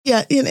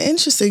Yeah, and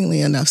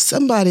interestingly enough,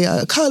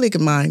 a colleague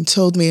of mine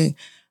told me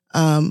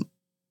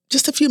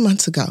just a few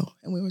months ago,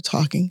 and we were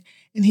talking,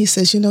 and he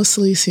says,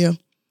 Salesia,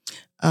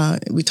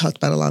 we talked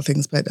about a lot of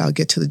things, but I'll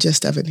get to the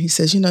gist of it. And he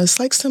says, it's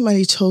like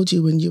somebody told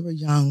you when you were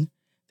young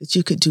that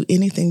you could do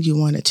anything you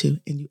wanted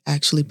to, and you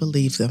actually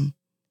believe them.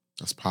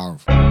 That's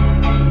powerful.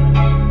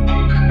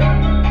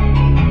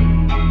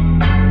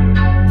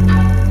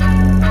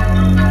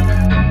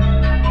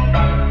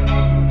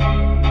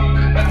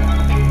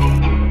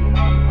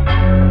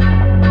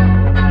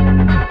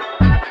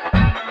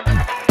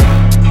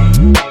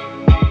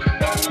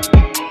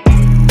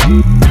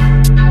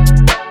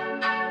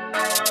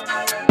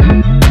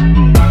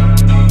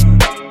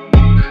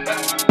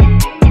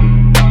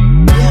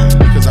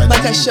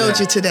 I showed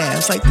you today. I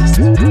was like,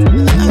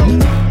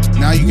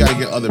 now you got to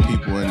get other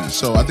people in it.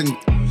 So I think,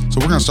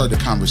 we're going to start the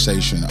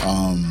conversation.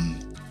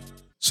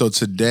 So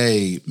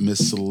today,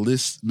 Miss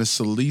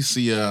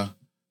Salesia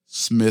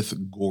Smith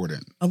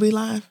Gordon. Are we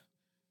live?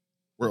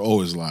 We're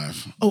always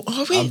live. Oh,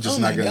 are we? I'm just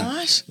not gonna,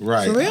 gosh.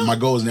 Right. For real? My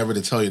goal is never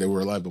to tell you that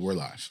we're live, but we're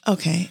live.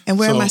 Okay. And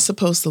where am I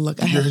supposed to look?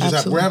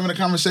 We're having a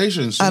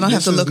conversation. So I don't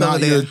have to look over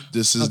there.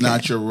 This is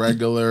not your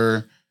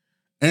regular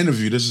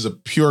interview. This is a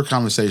pure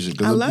conversation.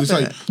 I love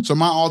it. So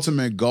my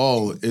ultimate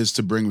goal is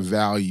to bring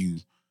value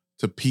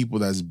to people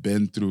that's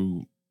been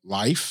through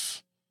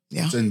life,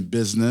 that's in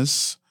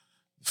business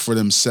for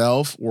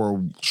themselves,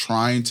 or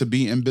trying to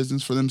be in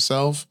business for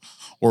themselves,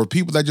 or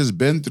people that just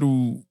been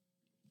through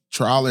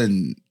trial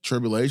and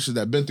tribulations,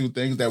 that been through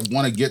things, that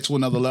want to get to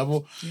another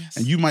level. Yes.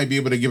 And you might be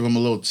able to give them a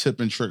little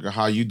tip and trick of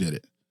how you did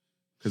it.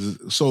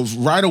 So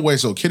right away,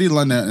 Kitty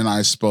London and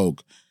I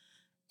spoke.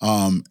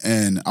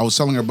 And I was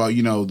telling her about,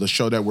 the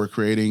show that we're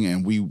creating,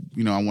 and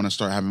I want to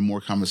start having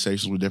more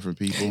conversations with different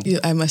people.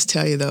 I must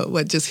tell you though,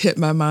 what just hit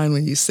my mind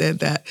when you said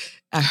that,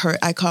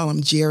 I call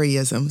them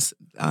Jerryisms.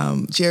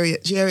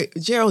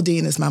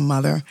 Geraldine is my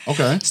mother.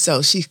 Okay.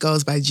 So she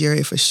goes by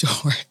Jerry for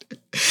short.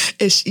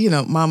 It's,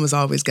 mama's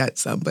always got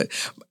some, but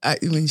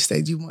when you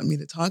say, do you want me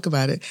to talk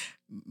about it?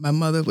 My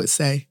mother would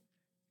say,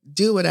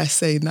 do what I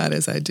say, not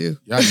as I do.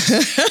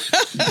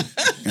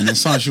 Yikes. And it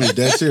sounded like she was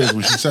dead serious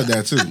when she said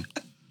that too.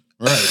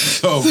 Right.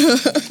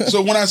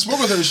 So when I spoke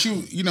with her, she,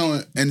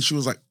 and she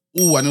was like,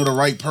 "Ooh, I know the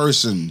right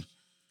person."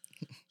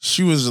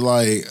 She was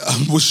like,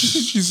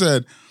 she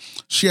said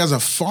she has a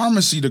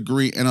pharmacy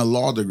degree and a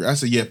law degree. I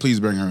said, "Yeah, please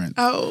bring her in."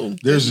 Oh,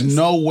 there's goodness.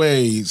 No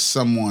way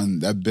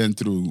someone that been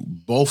through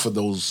both of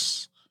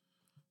those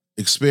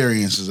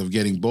experiences of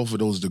getting both of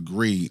those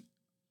degrees,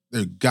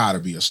 there got to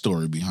be a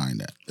story behind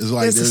that. It's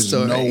like there's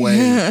no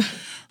way.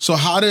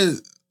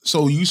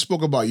 So you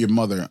spoke about your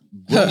mother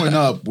growing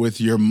up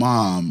with your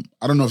mom.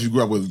 I don't know if you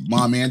grew up with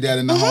mom and dad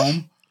in the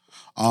home.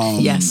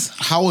 Yes.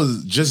 How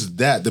was just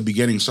that, the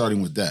beginning,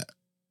 starting with that,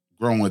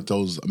 growing with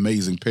those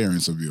amazing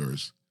parents of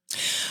yours?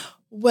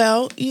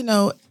 Well,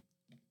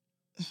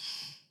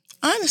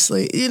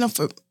 honestly,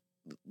 for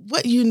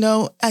what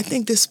I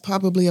think this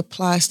probably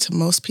applies to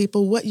most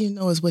people. What you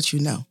know is what you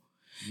know.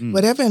 Mm.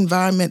 Whatever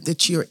environment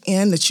that you're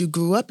in, that you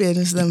grew up in,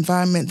 is the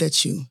environment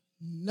that you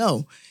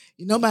know.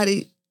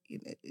 Nobody...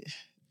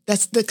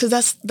 That's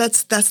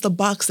the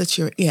box that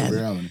you're in.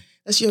 Reality.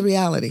 That's your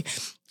reality.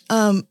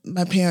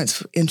 My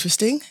parents,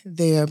 interesting.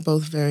 They are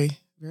both very,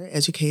 very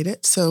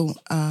educated. So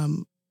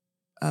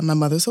my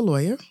mother's a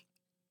lawyer.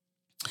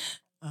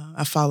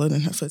 I followed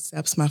in her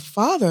footsteps. My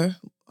father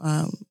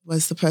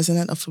was the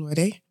president of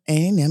Florida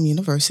A&M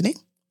University.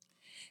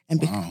 And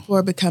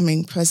before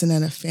becoming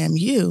president of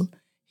FAMU,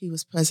 he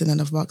was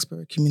president of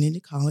Roxbury Community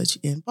College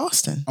in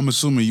Boston. I'm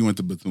assuming you went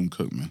to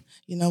Bethune-Cookman.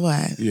 You know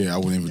what? Yeah, I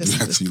wouldn't even do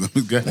that to you. Let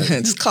me go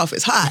ahead. This cough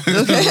is hot.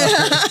 Okay?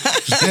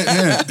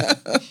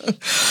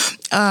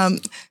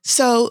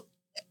 So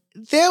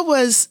there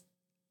was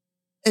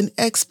an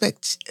I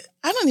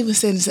don't even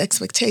say this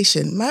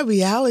expectation. My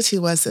reality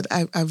was that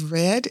I've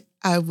read.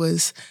 I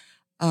was,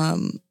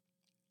 grew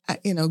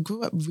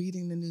up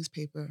reading the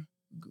newspaper.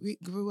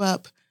 Grew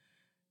up.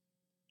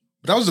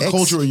 But that was the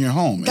culture in your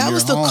home. That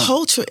was the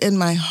culture in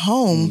my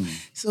home.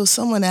 Mm. So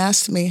someone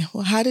asked me,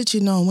 well, how did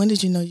you know and when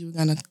did you know you were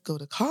going to go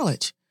to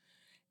college?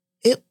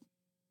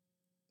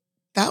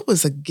 That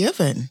was a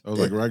given. That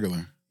was like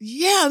regular.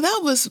 Yeah,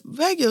 that was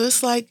regular.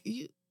 It's like,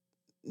 the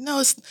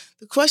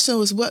question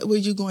was, what were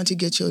you going to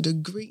get your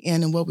degree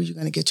in and what were you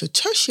going to get your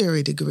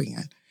tertiary degree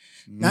in?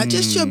 Not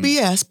just your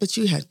BS, but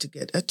you had to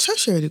get a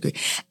tertiary degree.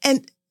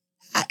 And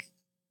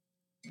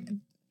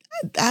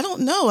I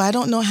don't know. I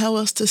don't know how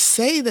else to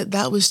say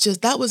that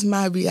was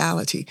my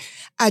reality.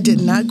 I did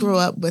not grow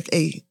up with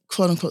a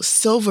quote unquote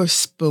silver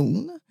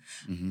spoon.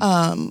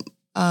 Mm-hmm.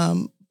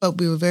 But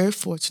we were very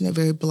fortunate,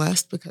 very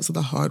blessed because of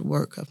the hard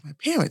work of my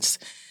parents.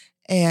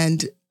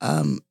 And,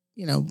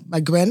 my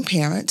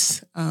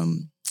grandparents,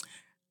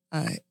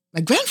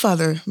 my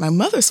grandfather, my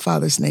mother's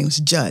father's name was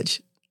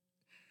Judge.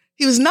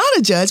 He was not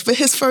a judge, but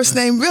his first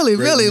name really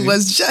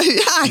was Judge.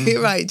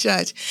 Mm-hmm. Right,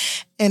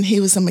 Judge. And he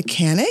was a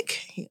mechanic.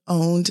 He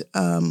owned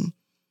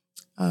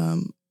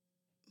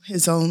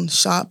his own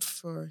shop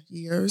for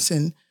years,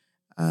 and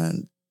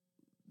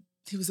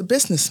he was a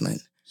businessman.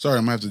 Sorry,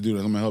 I'm gonna have to do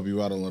this. I'm gonna help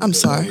you out a little bit. I'm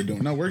sorry. We're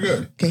doing. No, we're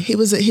good. Okay, he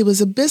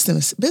was a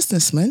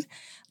businessman.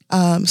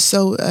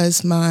 So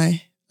as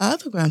my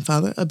other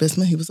grandfather, a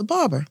businessman, he was a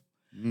barber.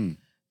 Mm.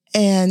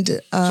 And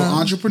so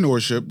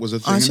entrepreneurship was a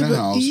thing in the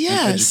house.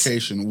 Yes. And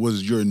education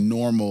was your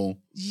normal,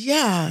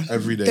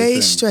 everyday they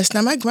thing. stressed.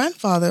 Now, my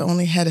grandfather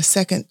only had a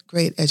second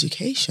grade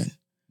education,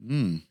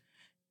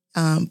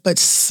 but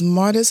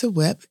smart as a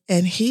whip.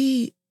 And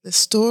the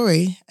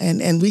story,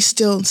 and we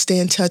still stay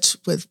in touch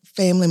with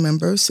family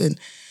members, and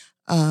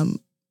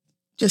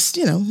just,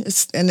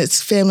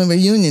 it's family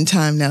reunion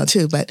time now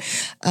too. But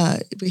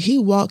he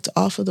walked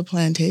off of the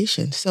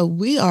plantation, so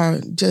we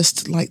are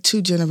just like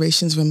 2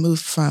 generations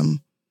removed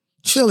from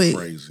truly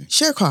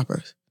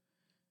sharecroppers,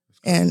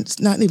 and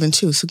not even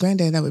 2. So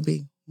granddad, that would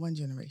be 1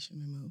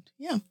 generation removed.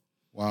 Yeah.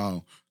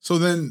 Wow. So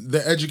then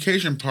the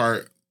education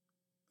part.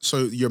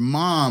 So your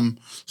mom,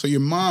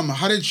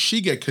 how did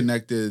she get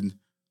connected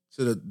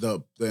to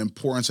the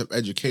importance of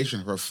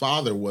education? Her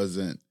father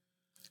wasn't.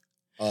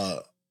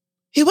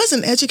 He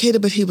wasn't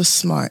educated, but he was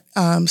smart.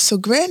 So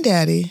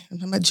granddaddy,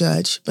 I'm a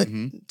judge, but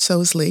so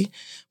is Lee.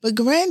 But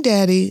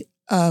granddaddy,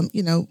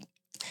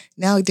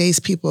 nowadays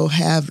people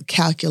have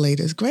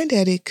calculators.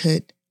 Granddaddy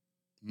could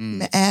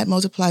add,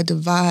 multiply,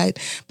 divide.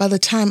 By the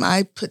time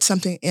I put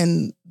something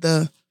in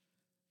the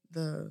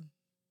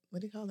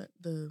what do you call it?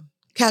 The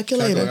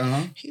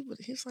calculator. He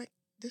was like,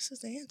 "This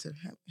is the answer."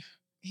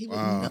 He would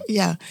know.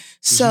 Yeah.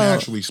 He's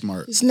naturally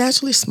smart. He's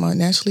naturally smart,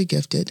 naturally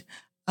gifted.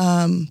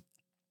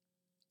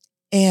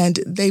 And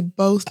they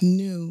both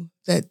knew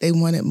that they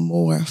wanted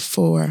more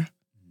for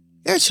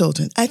their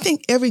children. I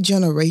think every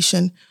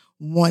generation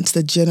wants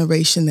the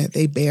generation that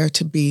they bear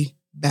to be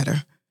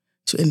better,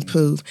 to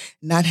improve,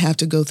 not have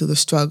to go through the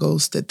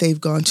struggles that they've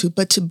gone to,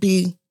 but to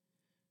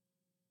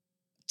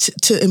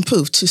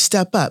improve, to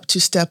step up,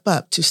 to step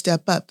up, to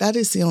step up. That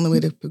is the only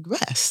way to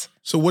progress.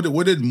 So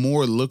what did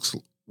more look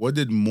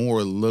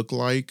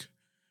like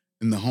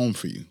in the home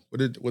for you? What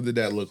did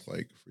that look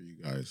like for you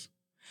guys?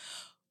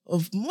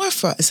 More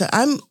for us. So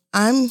I'm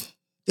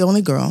the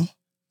only girl.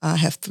 I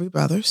have 3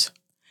 brothers,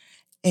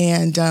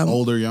 and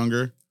older,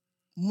 younger.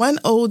 1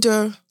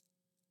 older,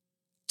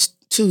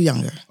 2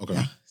 younger. Okay.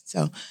 Yeah.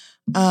 So,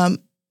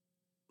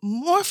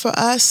 more for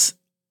us,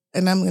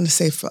 and I'm going to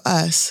say for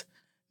us,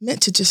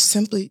 meant to just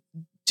simply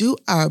do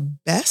our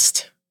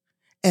best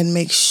and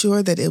make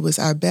sure that it was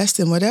our best,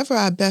 and whatever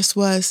our best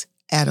was,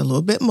 add a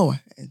little bit more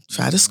and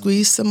try to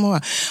squeeze some more.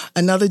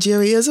 Another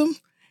Jerryism: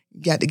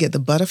 you got to get the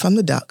butter from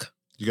the duck.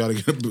 You got to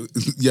get,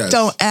 yes.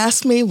 Don't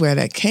ask me where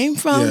that came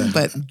from,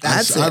 but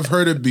that's it. I've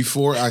heard it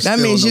before. That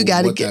means you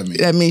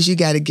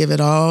got to give it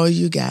all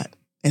you got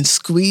and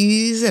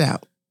squeeze it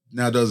out.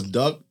 Now, does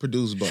duck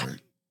produce butter?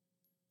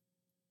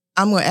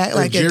 I'm going to act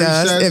like it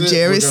does. If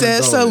Jerry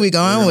says so, we're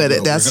going with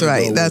it. That's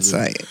right. That's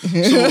right.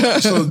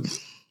 So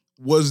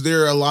was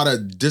there a lot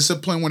of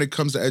discipline when it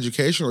comes to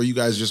education, or you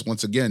guys just,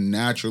 once again,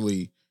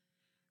 naturally,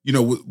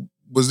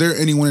 was there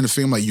anyone in the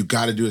family like, you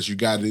got to do this, you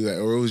got to do that?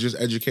 Or it was just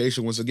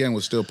education, once again,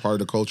 was still part of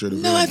the culture of the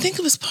family? No, I think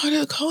it was part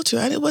of the culture.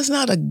 And it was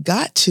not a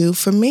got to.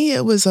 For me,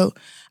 it was I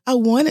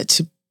wanted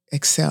to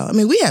excel. I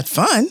mean, we had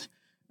fun.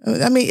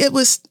 I mean, we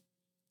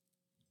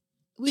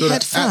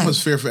had fun. The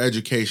atmosphere for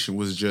education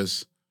was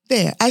just...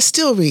 there. I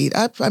still read.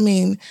 I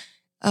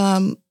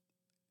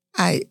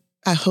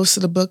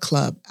hosted a book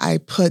club. I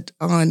put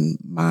on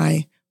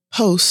my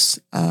posts,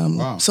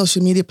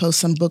 social media posts,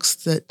 some books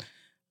that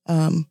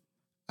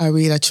I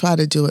read. I try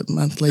to do it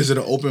monthly. Is it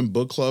an open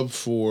book club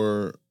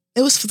for?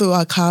 It was through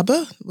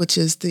ACABA, which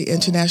is the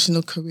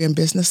International Career and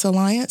Business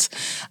Alliance.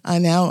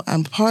 Now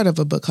I'm part of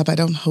a book club. I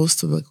don't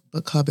host a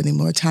book club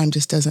anymore. Time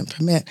just doesn't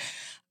permit.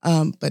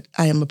 But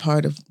I am a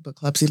part of book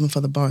clubs, even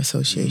for the Bar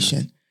Association.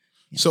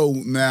 Mm-hmm. Yeah. So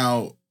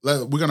now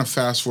we're going to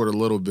fast forward a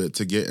little bit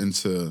to get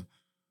into,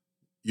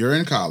 you're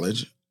in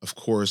college, of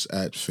course,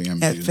 at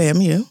FAMU. At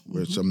FAMU.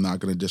 Which I'm not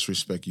going to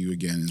disrespect you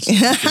again.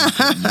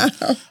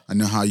 I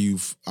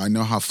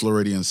know how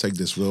Floridians take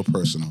this real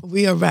personal.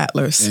 We are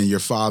rattlers. And your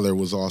father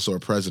was also a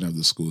president of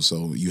the school,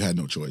 so you had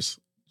no choice.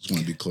 Just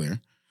want to be clear.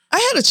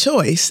 I had a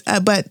choice,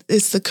 but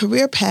it's the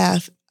career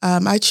path.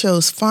 I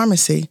chose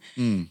pharmacy,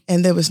 and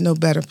there was no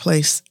better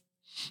place.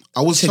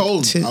 I was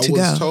told,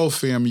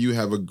 FAMU, you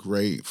have a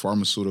great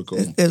pharmaceutical.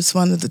 It's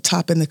one of the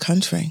top in the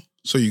country.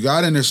 So you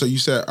got in there. So you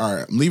said, all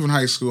right, I'm leaving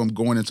high school. I'm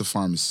going into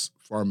pharmacy.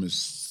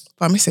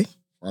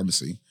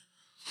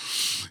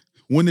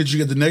 When did you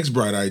get the next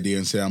bright idea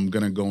and say, I'm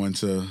going to go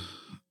into...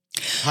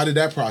 How did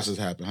that process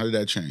happen? How did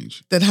that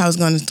change? That I was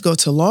going to go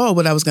to law or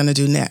what I was going to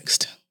do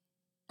next?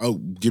 Oh,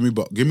 give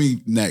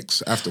me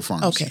next, after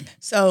pharmacy. Okay.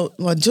 So,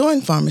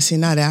 during pharmacy,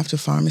 not after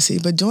pharmacy,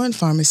 but during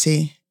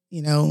pharmacy,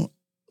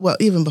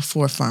 even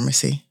before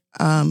pharmacy,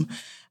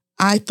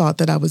 I thought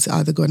that I was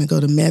either going to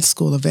go to med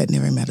school or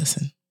veterinary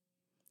medicine.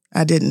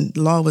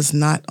 Law was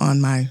not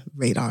on my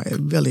radar. It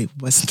really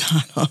was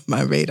not on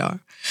my radar.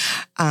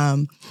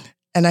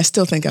 And I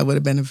still think I would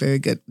have been a very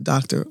good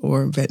doctor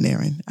or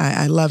veterinarian.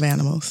 I love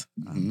animals.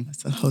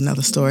 That's a whole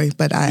nother story.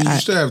 But you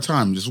still have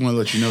time. Just want to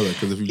let you know that,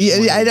 because if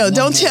you, I know.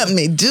 Don't tempt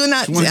me. Do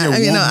not.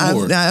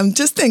 I'm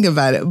just thinking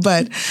about it.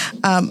 But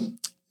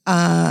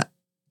I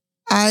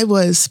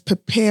was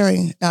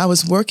preparing. I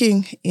was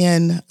working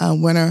in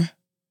Winter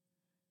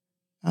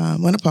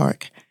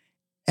Park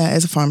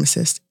as a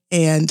pharmacist,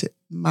 and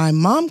my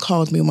mom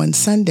called me one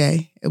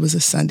Sunday. It was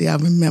a Sunday. I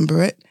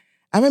remember it.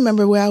 I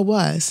remember where I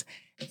was.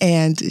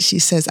 And she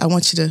says, I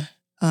want you,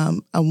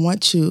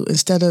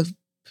 instead of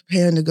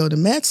preparing to go to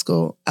med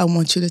school, I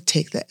want you to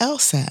take the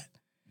LSAT.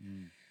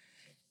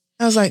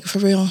 I was like, for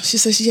real? She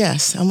says,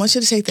 yes, I want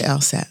you to take the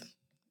LSAT.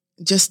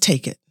 Just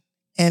take it.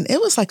 And it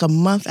was like a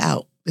month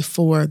out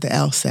before the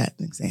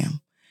LSAT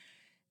exam.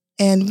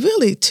 And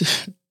really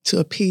to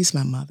appease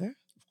my mother,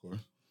 of course.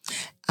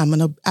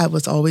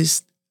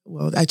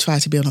 I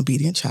tried to be an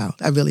obedient child.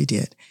 I really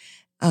did.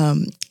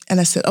 And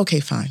I said, okay,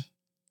 fine.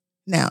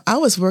 Now, I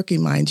was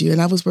working, mind you,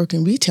 and I was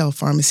working retail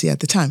pharmacy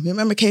at the time.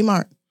 Remember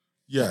Kmart?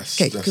 Yes.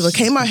 Okay, because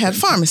Kmart had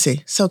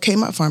pharmacy. So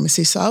Kmart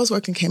pharmacy. So I was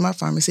working Kmart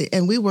pharmacy,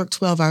 and we worked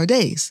 12-hour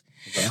days,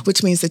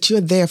 which means that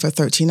you're there for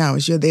 13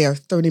 hours. You're there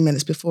 30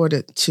 minutes before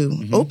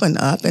to open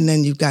up, and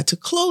then you've got to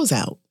close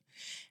out.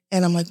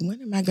 And I'm like,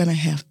 when am I going to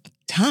have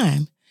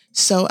time?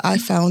 So I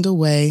found a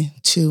way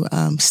to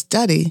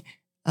study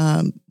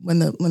when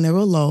there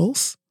were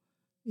lulls,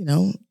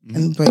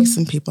 and breaks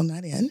and people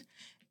not in.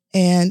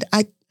 And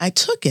I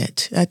took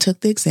it. I took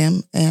the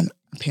exam and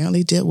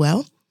apparently did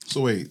well. So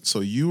wait,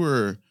 so you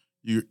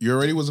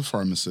already was a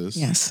pharmacist.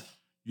 Yes.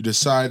 You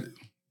decide.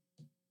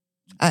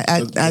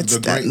 The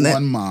great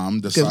one mom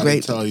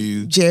decided to tell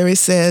you. Jerry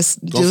says,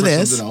 do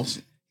this. Something else.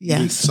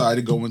 Yes. You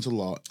decided to go into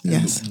law.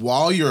 Yes. And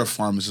while you're a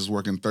pharmacist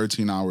working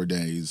 13-hour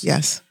days.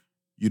 Yes.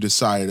 You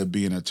decided to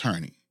be an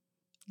attorney.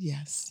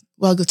 Yes.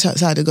 Well, I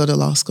decided to go to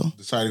law school.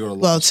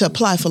 To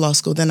apply for law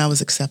school, then I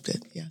was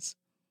accepted. Yes.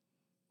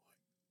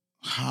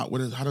 How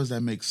does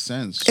that make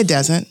sense? It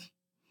doesn't.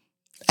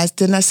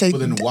 Didn't I say? But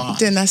then why?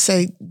 Didn't I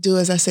say do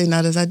as I say,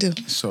 not as I do?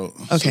 So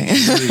okay.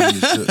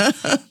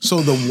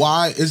 So the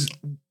why is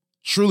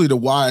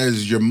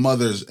your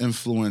mother's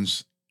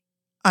influence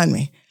on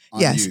me.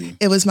 Yes, you.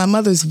 It was my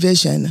mother's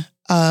vision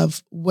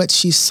of what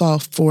she saw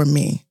for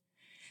me.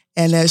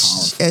 And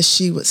as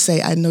she would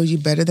say, I know you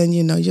better than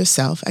you know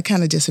yourself. I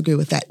kind of disagree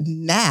with that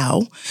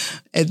now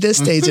at this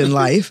stage in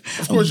life.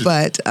 Of course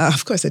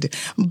of course I do.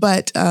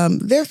 But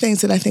there are things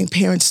that I think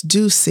parents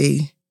do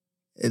see.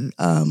 And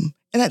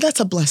that's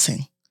a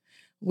blessing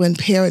when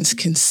parents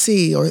can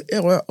see, or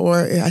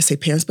I say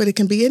parents, but it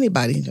can be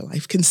anybody in your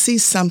life, can see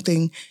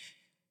something,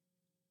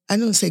 I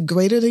don't say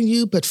greater than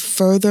you, but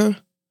further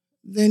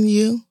than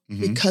you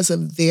because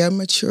of their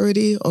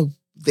maturity or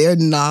their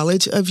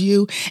knowledge of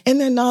you and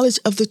their knowledge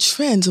of the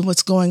trends and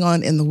what's going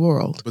on in the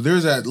world. But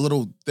there's that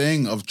little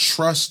thing of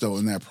trust, though,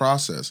 in that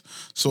process.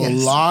 So yes. A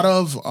lot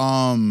of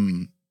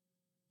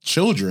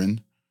children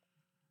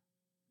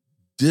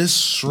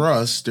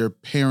distrust their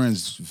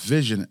parents'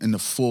 vision in the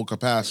full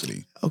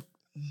capacity. Oh,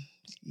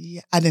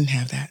 yeah, I didn't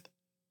have that.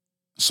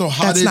 So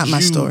that's not my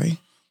story.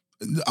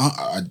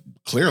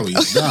 Clearly,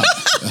 it's not.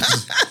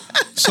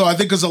 So I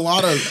think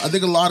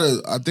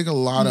a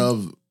lot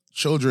of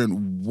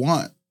children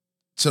want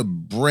to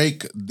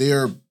break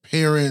their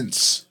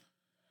parents,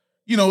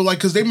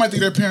 because they might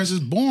think their parents is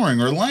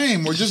boring or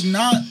lame or just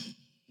not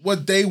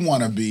what they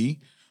want to be.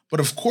 But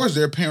of course,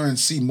 their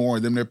parents see more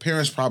in them. Their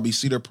parents probably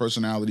see their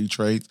personality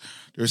traits.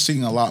 They're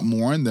seeing a lot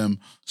more in them.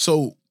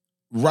 So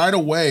right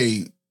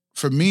away,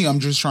 for me, I'm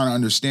just trying to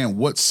understand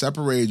what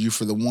separated you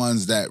for the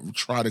ones that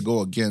try to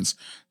go against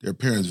their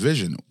parents'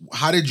 vision.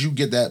 How did you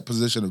get that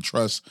position of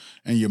trust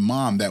in your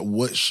mom that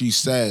what she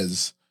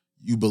says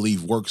you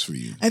believe works for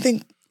you? I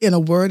think in a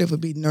word, it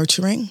would be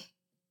nurturing.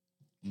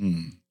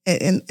 In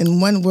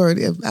one word,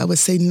 I would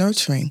say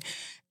nurturing.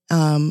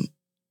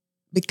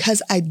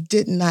 Because I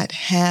did not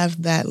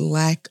have that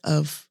lack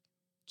of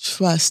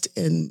trust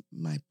in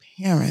my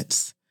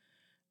parents,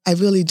 I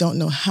really don't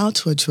know how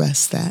to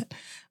address that.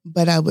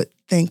 But I would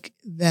think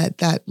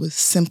that was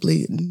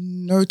simply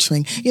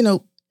nurturing.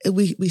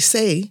 We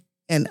say,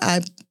 and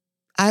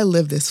I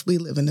live this, we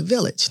live in a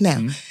village.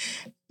 Now,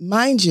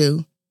 mind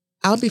you,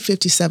 I'll be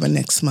 57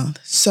 next month.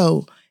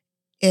 So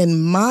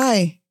in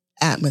my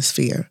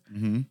atmosphere,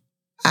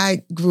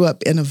 I grew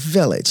up in a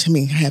village. I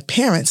mean, I had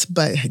parents,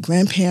 but I had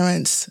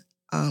grandparents.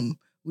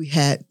 We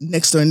had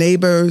next door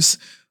neighbors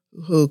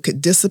who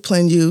could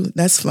discipline you.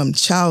 That's from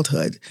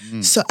childhood.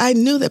 So I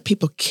knew that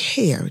people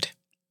cared.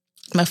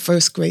 My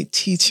first grade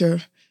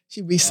teacher,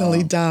 she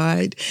recently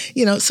died.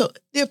 So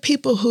there are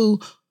people who,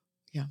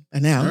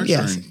 now,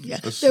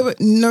 they were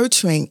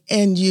nurturing,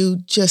 and you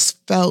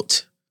just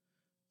felt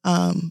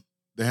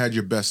they had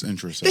your best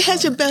interest. They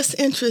had your best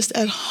interest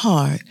at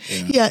heart.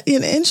 Yeah.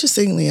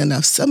 Interestingly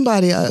enough,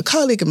 a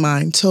colleague of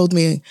mine told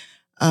me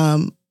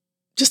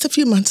just a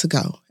few months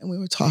ago, and we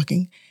were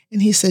talking,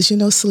 and he says,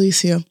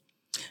 Salesia,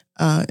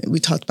 we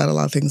talked about a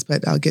lot of things,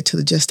 but I'll get to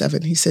the gist of it.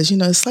 And he says,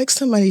 it's like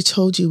somebody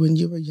told you when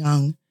you were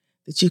young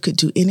that you could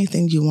do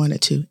anything you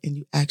wanted to, and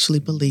you actually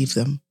believed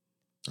them.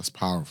 That's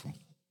powerful.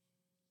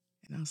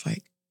 And I was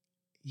like,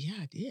 yeah,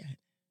 I did.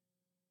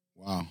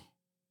 Wow.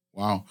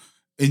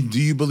 And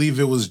do you believe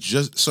it was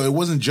so it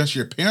wasn't just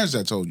your parents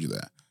that told you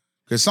that?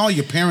 Because some of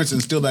your parents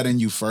instilled that in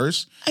you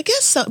first. I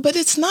guess so, but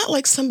it's not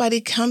like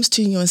somebody comes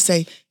to you and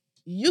say,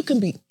 you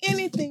can be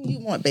anything you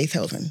want,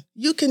 Beethoven.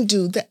 You can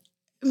do that.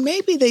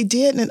 Maybe they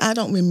did, and I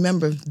don't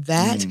remember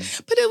that.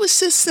 But it was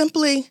just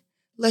simply,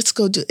 let's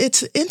go do.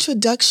 It's an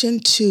introduction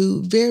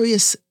to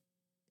various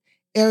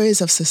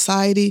areas of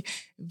society,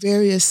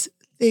 various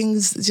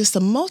things, just a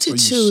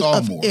multitude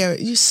of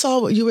areas. You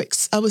saw what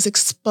I was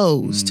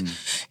exposed.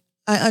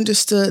 I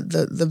understood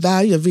the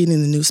value of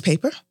reading the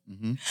newspaper.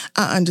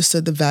 I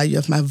understood the value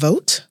of my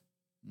vote.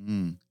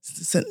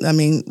 I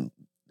mean,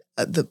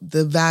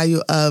 the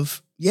value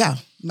of,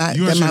 my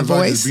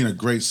voice. As being a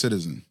great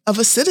citizen. Of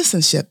a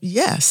citizenship,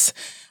 yes.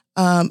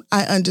 I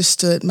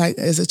understood,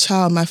 as a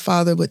child, my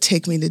father would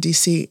take me to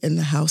D.C. in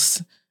the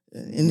House,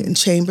 in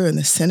chamber, in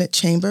the Senate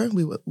chamber.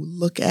 We would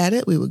look at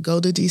it. We would go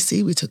to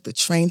D.C. We took the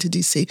train to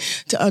D.C.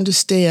 to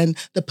understand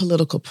the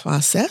political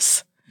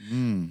process.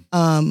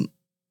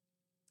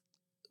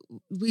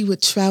 We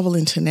would travel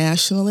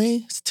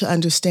internationally to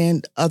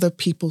understand other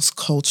people's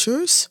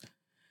cultures.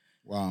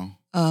 Wow.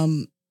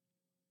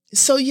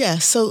 So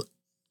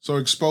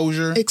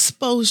exposure?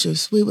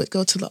 Exposures. We would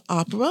go to the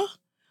opera.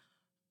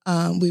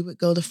 We would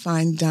go to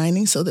fine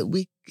dining so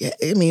that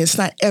it's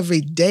not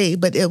every day,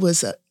 but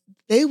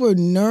they were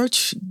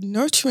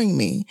nurturing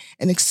me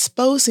and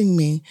exposing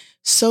me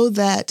so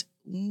that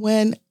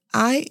when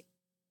I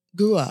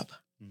grew up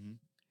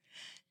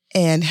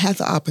and had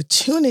the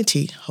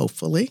opportunity,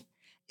 hopefully,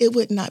 it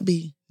would not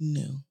be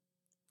new.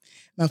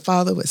 My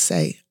father would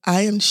say,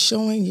 I am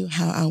showing you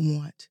how I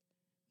want.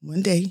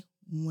 One day,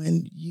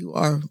 when you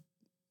are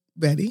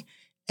ready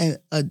and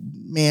a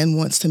man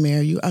wants to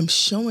marry you, I'm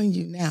showing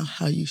you now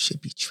how you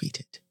should be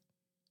treated.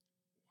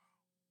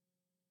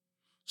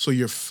 So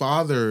your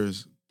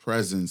father's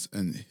presence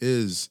and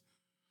his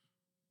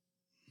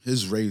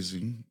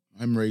raising,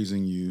 I'm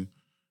raising you,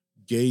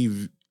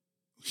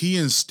 he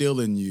instilled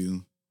in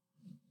you.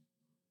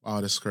 Wow,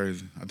 that's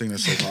crazy. I think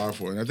that's so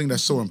powerful. And I think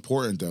that's so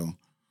important, though.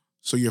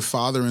 So your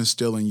father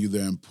instilled in you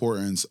the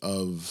importance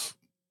of,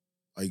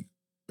 like,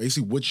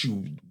 basically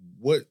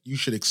what you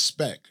should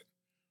expect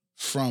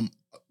from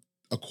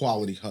a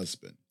quality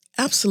husband.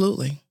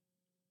 Absolutely.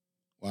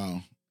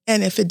 Wow.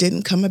 And if it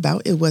didn't come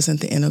about, it wasn't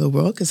the end of the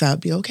world because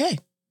I'd be okay.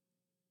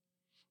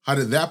 How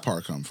did that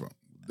part come from?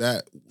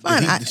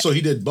 Fine. So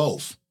he did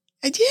both.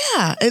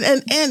 Yeah.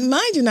 And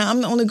mind you now,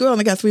 I'm the only girl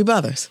and I got 3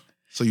 brothers.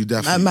 So you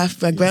definitely...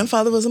 My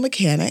grandfather was a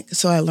mechanic,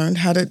 so I learned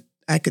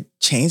I could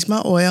change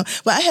my oil.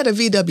 Well, I had a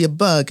VW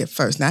Bug at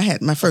first. Now I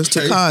had my first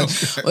 2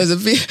 cars was a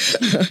V.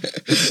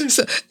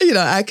 So,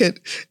 I could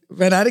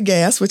run out of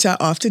gas, which I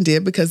often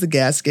did because the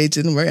gas gauge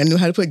didn't work. I knew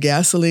how to put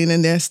gasoline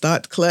in there,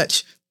 start the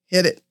clutch,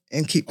 hit it,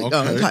 and keep it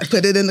going.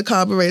 Put it in the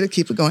carburetor,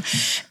 keep it going.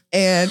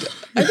 And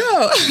I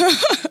know.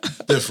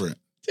 Different.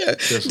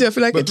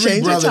 Different. I could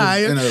change a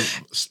tire. In a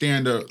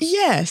standard.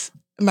 Yes.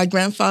 My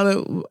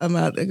grandfather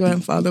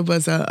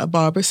was a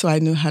barber, so I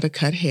knew how to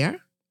cut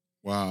hair.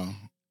 Wow.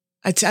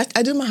 I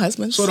do my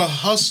husband's. So the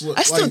hustler.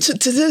 I still,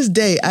 to this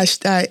day,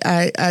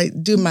 I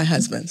do my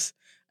husband's.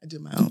 I do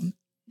my own.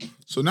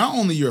 So not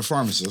only you're a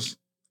pharmacist.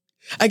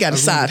 I got a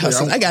side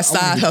hustle. I got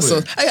side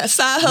hustles. I got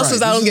side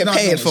hustles I don't get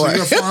paid for. So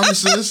you're a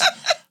pharmacist,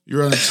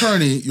 you're an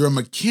attorney, you're a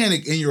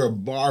mechanic, and you're a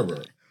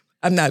barber.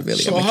 I'm not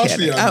really a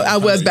mechanic. I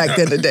was back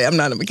then today. I'm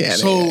not a mechanic.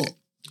 So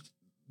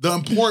the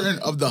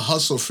importance of the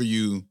hustle for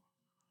you,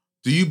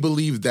 do you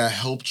believe that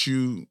helped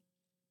you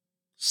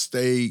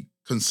stay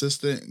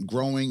consistent,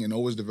 growing, and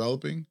always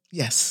developing?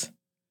 Yes.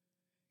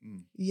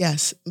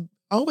 Yes.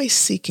 Always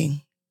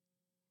seeking,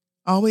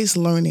 always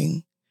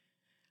learning,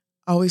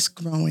 always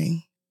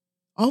growing,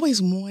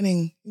 always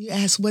wanting. You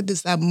ask, what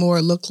does that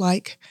more look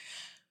like?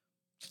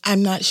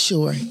 I'm not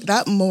sure.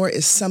 That more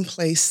is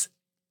someplace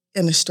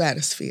in the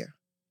stratosphere.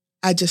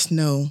 I just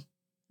know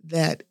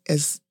that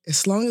as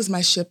long as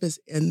my ship is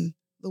in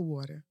the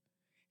water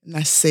and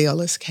my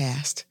sail is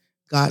cast,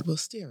 God will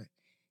steer it.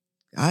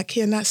 I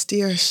cannot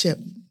steer a ship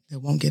that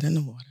won't get in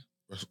the water.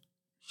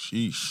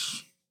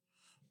 Sheesh.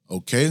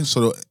 Okay,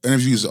 so the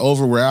interview's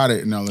over. We're at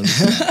it now.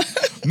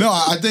 No,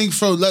 I think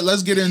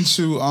let's get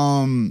into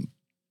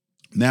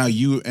now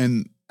you,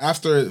 and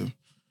after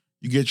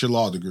you get your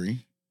law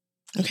degree.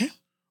 Okay.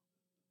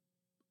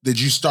 Did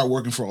you start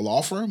working for a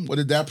law firm? What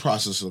did that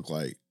process look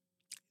like?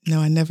 No,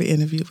 I never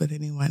interviewed with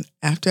anyone.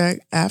 After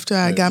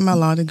I got my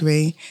law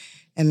degree,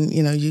 and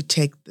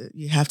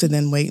you have to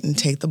then wait and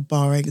take the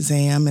bar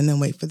exam and then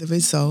wait for the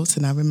results.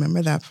 And I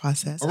remember that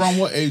process. Around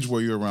what age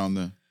were you around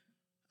then?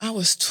 I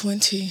was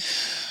 20,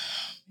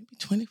 maybe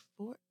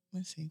 24.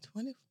 Let's see,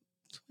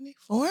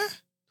 24,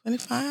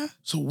 25.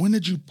 So when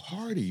did you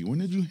party? When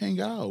did you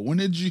hang out? When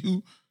did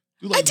you?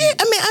 I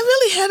did. I mean, I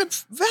really had a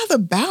rather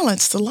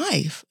balanced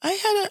life.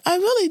 I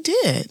really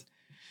did.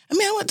 I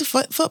mean, I went to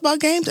football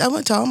games. I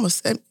went to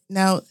almost,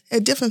 now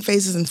at different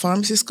phases in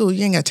pharmacy school,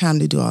 you ain't got time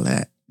to do all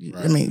that.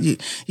 I mean,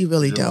 you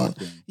really don't.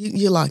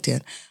 You're locked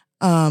in.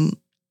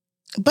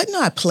 But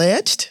no, I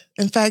pledged.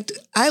 In fact,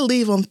 I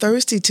leave on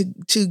Thursday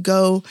to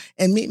go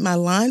and meet my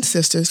line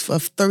sisters for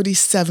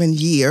 37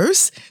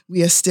 years.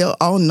 We are still,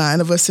 all 9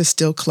 of us are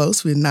still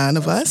close. We're 9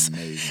 of us.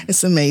 Amazing.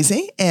 It's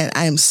amazing. And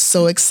I am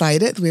so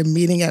excited. We're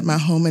meeting at my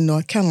home in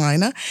North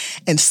Carolina.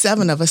 And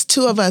 7 of us,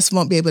 2 of us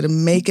won't be able to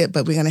make it,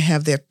 but we're going to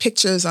have their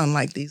pictures on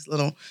like these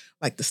little,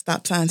 like the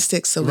stop sign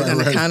sticks. So we're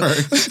going to kind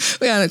of,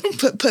 we're going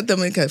to put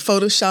them in, kind of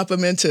Photoshop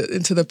them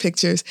into the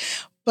pictures.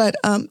 But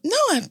no,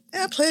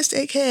 I pledged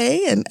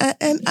AKA and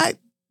I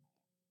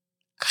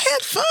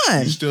had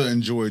fun. You still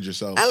enjoyed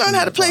yourself. I learned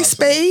how to play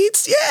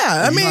spades.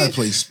 Yeah, I mean, how to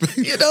play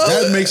spades.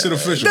 That makes it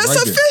official. That's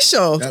right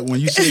official. That, when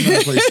you say how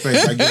to play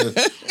spades, I get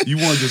it. You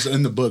weren't just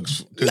in the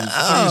books because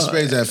playing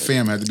spades at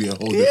fam had to be a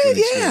whole different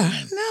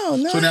experience.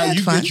 No. So now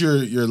you get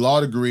your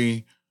law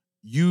degree.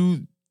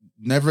 You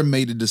never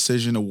made a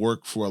decision to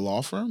work for a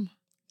law firm?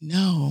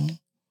 No.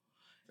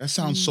 That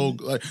sounds so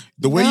like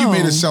the way you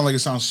made it sound like it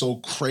sounds so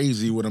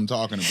crazy what I'm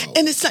talking about.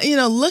 And it's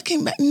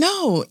looking back,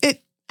 no,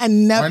 I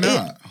never. Why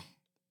not?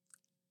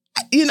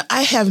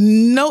 I have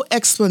no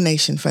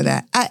explanation for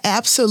that. I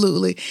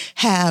absolutely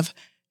have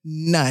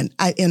none.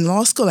 In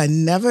law school, I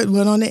never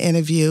went on an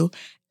interview.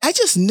 I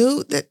just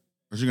knew that.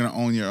 But you're going to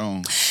own your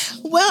own.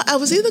 Well, I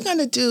was either going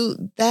to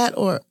do that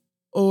or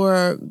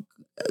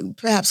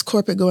perhaps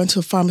corporate, go into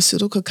a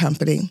pharmaceutical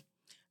company.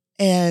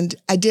 And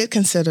I did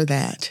consider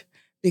that.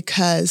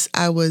 Because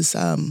I was,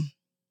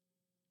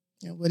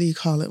 what do you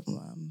call it?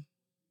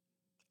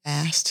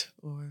 Asked,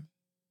 or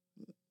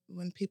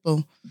when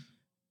people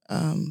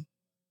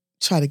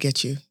try to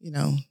get you,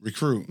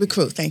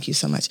 Recruit. Thank you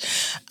so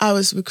much. I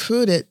was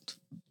recruited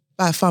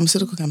by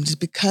pharmaceutical companies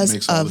because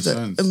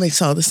it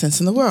makes all the sense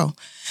in the world.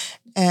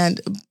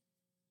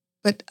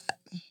 But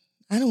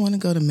I don't want to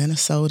go to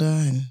Minnesota,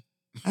 and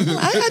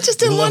I just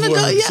didn't want to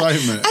go. Yeah,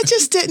 I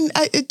just didn't.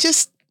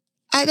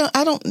 I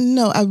don't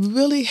know. I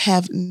really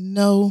have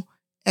no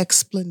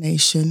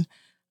explanation.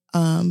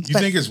 You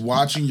think it's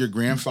watching your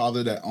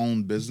grandfather that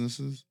owned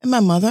businesses? And my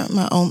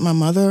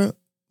mother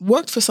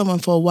worked for someone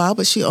for a while,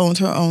 but she owned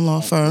her own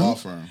law firm.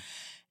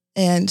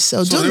 And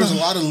so there was a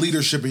lot of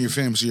leadership in your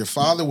family. So your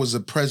father was the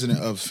president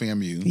of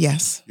FAMU.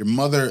 Yes. Your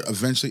mother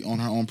eventually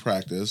owned her own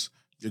practice.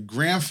 Your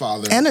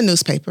grandfather. And a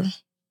newspaper.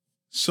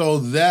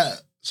 So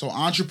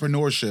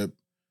entrepreneurship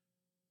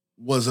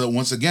was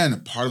once again a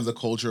part of the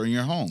culture in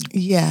your home.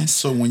 Yes.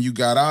 So when you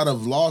got out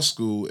of law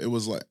school, it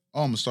was like,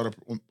 oh, I'm gonna start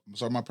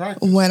my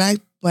practice. When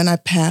I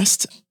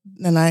passed,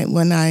 and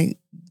when I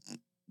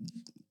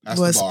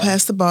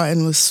passed the bar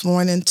and was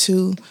sworn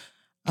into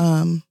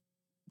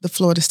the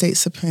Florida State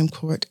Supreme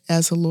Court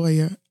as a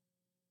lawyer,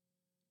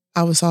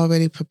 I was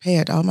already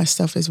prepared. All my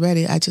stuff is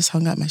ready. I just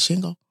hung up my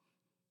shingle.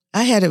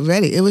 I had it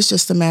ready. It was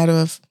just a matter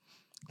of,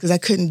 because I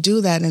couldn't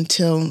do that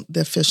until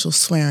the official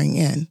swearing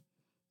in.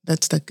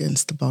 That's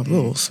against the bar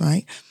rules,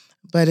 right?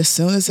 But as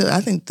soon as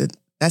I think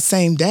that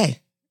same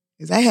day,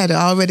 because I had it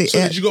already. So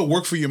did you go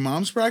work for your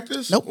mom's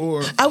practice? Nope.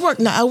 Or I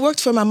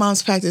worked for my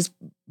mom's practice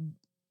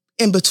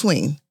in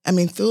between. I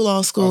mean, through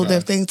law school, there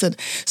are things that.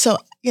 So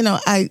you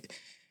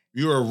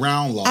were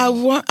around law. I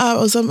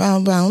was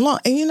around law,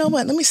 and you know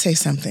what? Let me say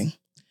something.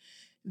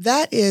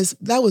 That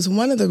was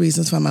one of the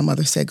reasons why my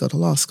mother said go to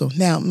law school.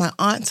 Now, my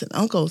aunts and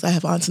uncles, I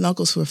have aunts and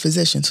uncles who are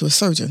physicians, who are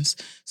surgeons.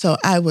 So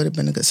I would have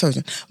been a good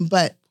surgeon,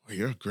 but.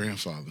 Your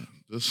grandfather,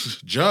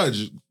 this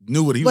judge,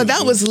 knew what he was doing. Well,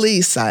 that was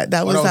Lee's side.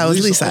 That was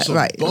Lee's side.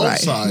 Right. Both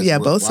sides. Yeah,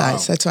 both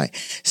sides. That's right.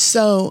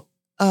 So,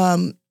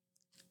 what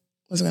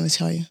was I going to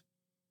tell you?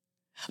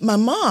 My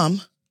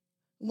mom,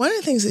 one of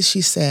the things that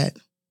she said,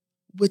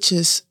 which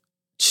is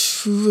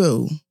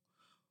true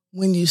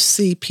when you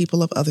see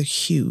people of other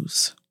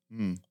hues,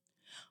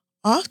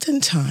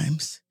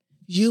 oftentimes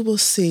you will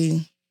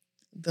see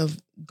the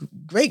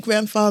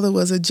great-grandfather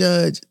was a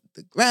judge,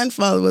 the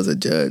grandfather was a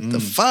judge, the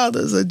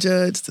father's a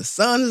judge, the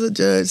son is a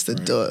judge,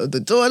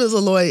 the daughter's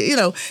a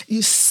lawyer.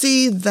 You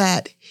see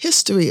that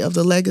history of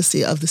the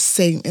legacy of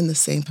in the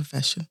same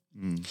profession.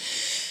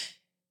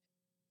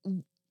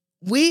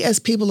 We as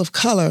people of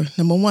color,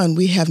 number one,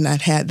 we have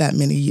not had that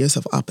many years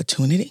of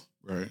opportunity.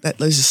 Right.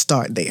 Let's just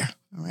start there.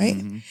 All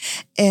right.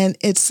 And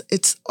it's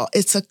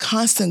a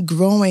constant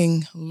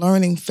growing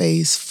learning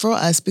phase for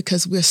us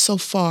because we're so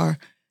far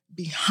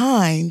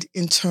behind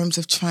in terms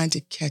of trying to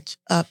catch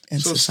up in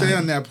society. So stay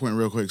on that point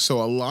real quick.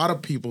 So a lot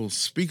of people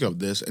speak of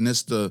this, and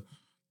it's the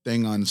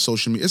thing on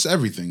social media. It's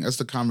everything. That's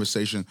the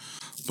conversation.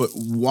 But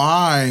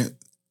why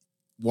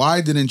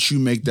didn't you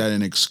make that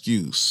an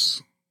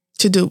excuse?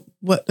 To do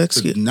what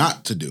excuse?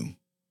 Not to do.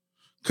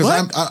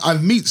 Because I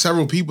meet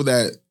several people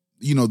that,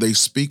 they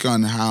speak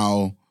on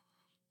how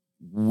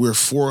we're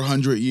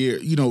 400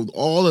 years,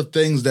 all the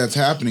things that's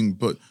happening,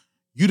 but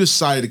you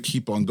decided to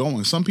keep on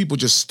going. Some people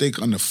just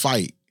stick on the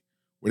fight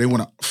where they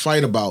want to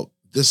fight about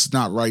this is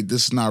not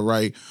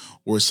right,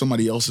 or it's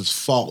somebody else's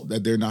fault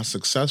that they're not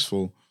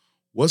successful.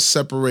 What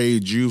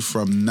separated you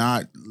from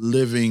not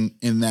living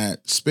in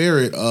that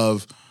spirit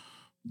of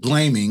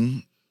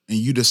blaming, and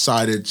you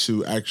decided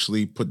to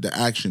actually put the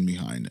action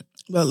behind it?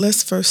 Well,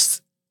 let's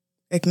first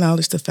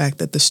acknowledge the fact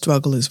that the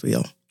struggle is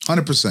real.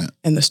 100%.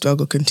 And the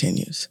struggle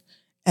continues.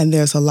 And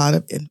there's a lot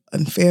of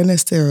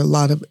unfairness. There are a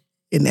lot of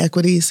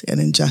inequities and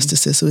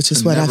injustices, which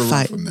is what I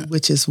fight.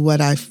 Which is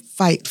what I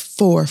fight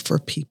for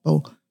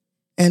people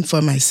and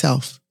for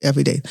myself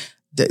every day.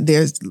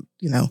 There's,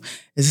 as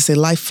I say,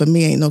 life for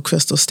me ain't no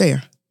crystal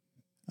stair.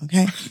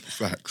 Okay?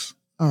 Facts.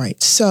 All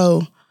right.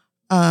 So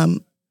I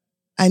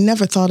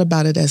never thought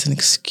about it as an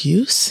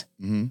excuse.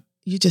 Mm-hmm.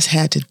 You just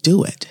had to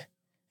do it.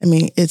 I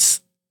mean,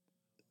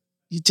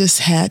 you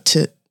had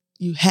to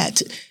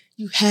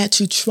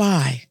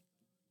try.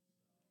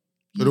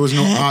 But there was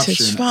no option.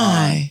 To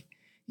try.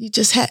 You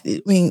just had,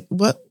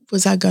 what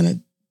was I going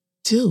to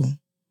do?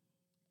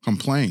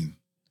 Complain.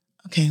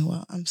 Okay,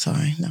 well, I'm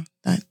sorry. No,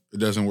 it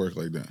doesn't work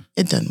like that.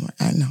 It doesn't work.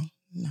 I know.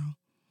 No.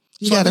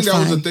 I think that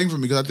was the thing for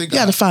me, because I think you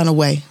got to find a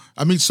way.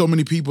 I meet so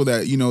many people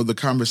that, the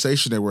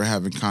conversation that we're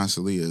having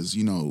constantly is,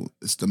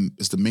 it's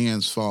the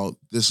man's fault.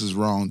 This is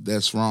wrong.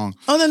 That's wrong.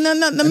 Oh,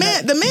 no.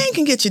 The man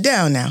can get you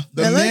down now.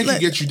 The man can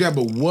get you down,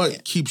 but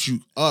what keeps you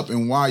up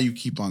and why you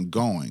keep on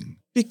going?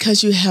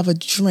 Because you have a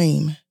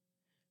dream.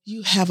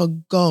 You have a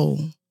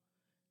goal.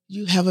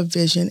 You have a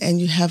vision,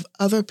 and you have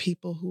other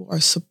people who are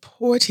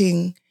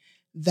supporting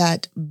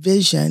that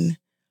vision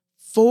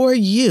for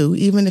you,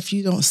 even if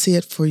you don't see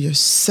it for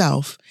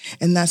yourself.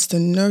 And that's the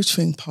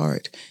nurturing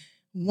part.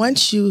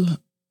 Once you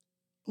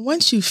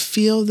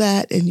feel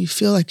that and you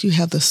feel like you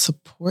have the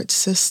support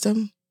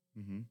system,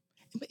 mm-hmm.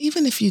 but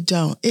even if you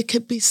don't, it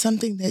could be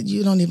something that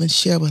you don't even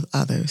share with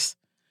others.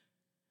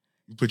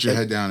 You put your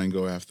head down and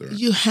go after it.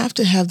 You have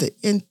to have the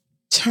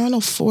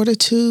internal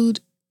fortitude,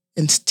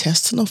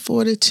 intestinal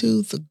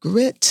fortitude, the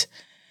grit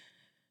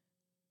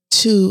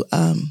to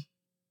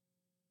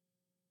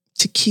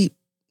keep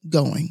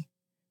going,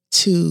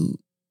 to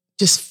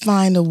just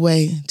find a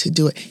way to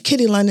do it.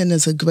 Kitty London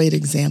is a great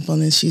example,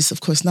 and she's,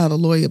 of course, not a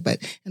lawyer, but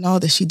in all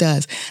that she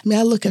does. I mean,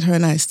 I look at her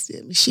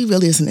and she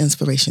really is an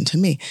inspiration to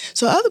me.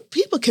 So other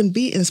people can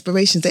be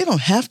inspirations. They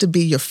don't have to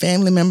be your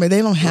family member.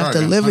 They don't have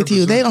to live 100%. With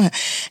you. They don't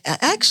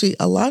actually,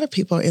 a lot of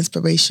people are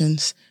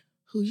inspirations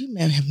who you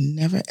may have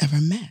never, ever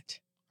met.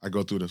 I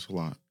go through this a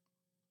lot.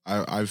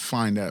 I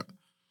find a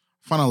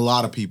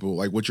lot of people,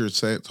 like what you're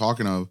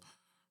talking of,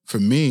 for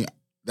me,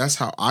 that's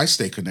how I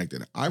stay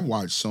connected. I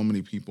watch so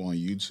many people on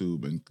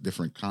YouTube and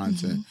different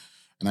content, mm-hmm.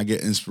 and I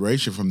get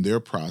inspiration from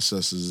their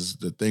processes,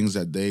 the things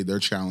that their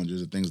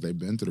challenges, the things they've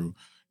been through.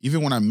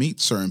 Even when I meet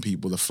certain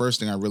people, the first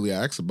thing I really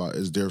ask about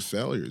is their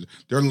failures,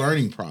 their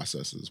learning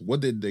processes. What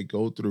did they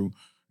go through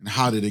and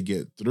how did they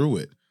get through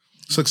it?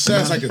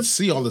 Success, I could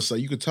see all this stuff.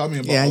 You could tell me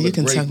about all the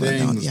great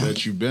things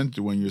that you've been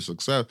through in your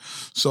success.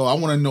 So I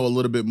want to know a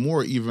little bit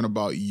more even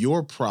about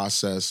your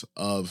process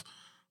of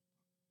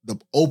the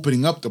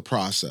opening up the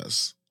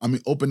process. I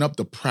mean, open up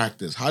the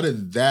practice. How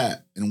did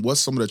that, and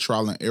what's some of the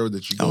trial and error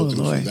that you go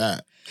through for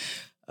that?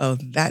 Oh,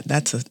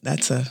 that's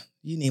a,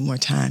 you need more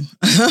time.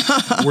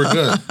 We're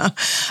good.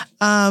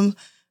 The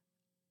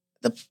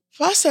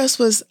process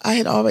was, I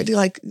had already,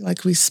 like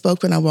we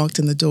spoke when I walked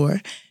in the door.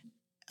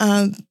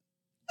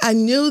 I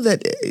knew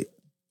that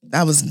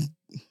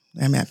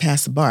I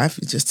passed the bar. I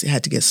just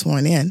had to get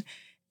sworn in.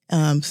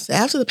 So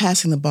after the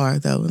passing the bar,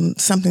 though,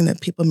 and something that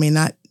people may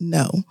not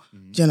know,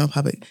 mm-hmm. general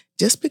public,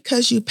 just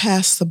because you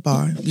pass the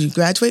bar, you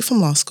graduate from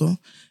law school,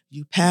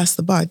 you pass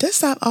the bar,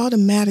 does not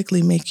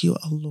automatically make you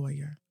a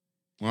lawyer.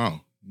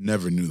 Wow.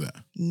 Never knew that.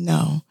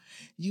 No.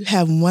 You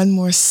have one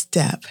more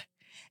step,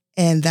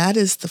 and that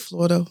is the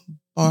Florida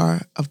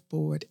Bar of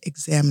Board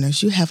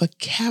Examiners. You have a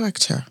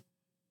character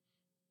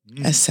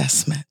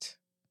assessment.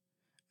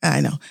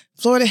 I know.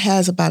 Florida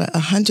has about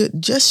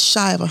 100, just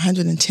shy of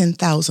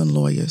 110,000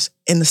 lawyers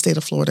in the state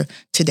of Florida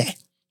today.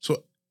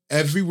 So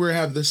everywhere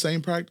have the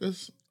same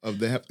practice? Of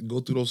they have to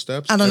go through those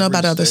steps? I don't know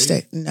about other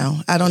states.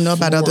 No, I don't know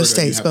about other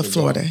states, but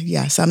Florida,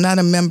 yes. I'm not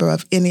a member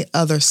of any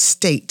other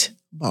state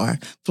bar.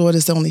 Florida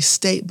is the only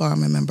state bar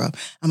I'm a member of.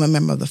 I'm a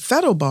member of the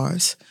federal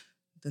bars,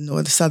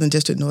 the Southern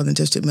District, Northern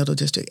District, Middle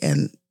District,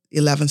 and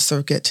 11th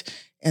Circuit,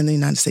 and the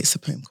United States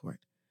Supreme Court.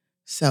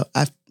 So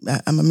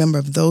I'm a member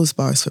of those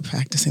bars for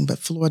practicing, but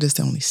Florida is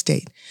the only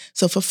state.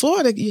 So for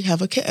Florida, you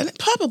have and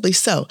probably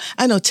so.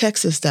 I know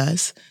Texas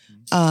does.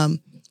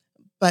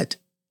 But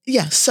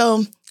yeah,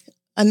 so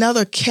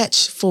another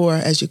catch for,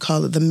 as you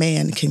call it, the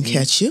man can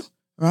catch you,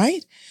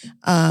 right?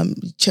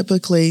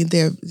 Typically,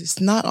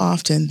 it's not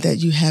often that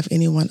you have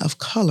anyone of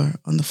color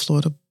on the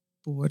Florida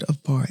Board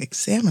of Bar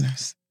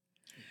Examiners.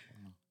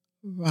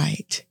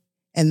 Right.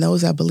 And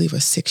those, I believe, are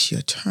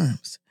 6-year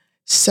terms.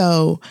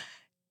 So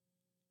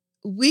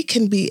we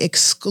can be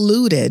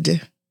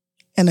excluded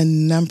in a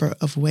number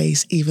of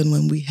ways, even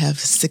when we have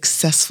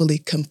successfully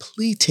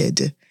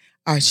completed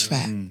our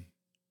track.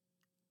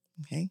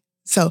 Okay.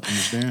 So,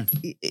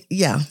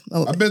 yeah.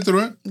 I've been through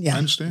it. Yeah. I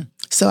understand.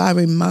 So I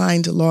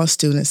remind law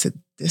students that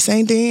this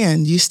ain't the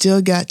end. You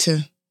still got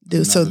to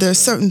do. So there are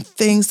certain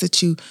things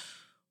that you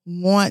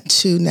want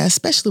to, now,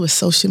 especially with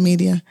social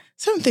media,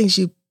 certain things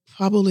you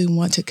probably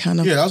want to kind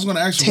of I was going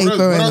to ask you, what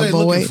are they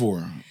looking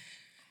for?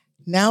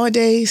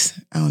 Nowadays,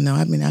 I don't know.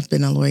 I mean, I've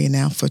been a lawyer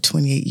now for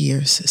 28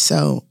 years.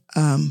 So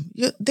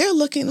they're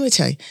looking. Let me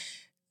tell you,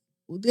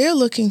 they're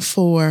looking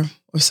for,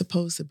 or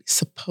supposed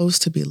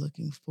to be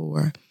looking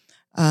for,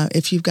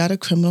 if you've got a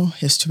criminal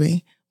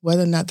history,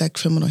 whether or not that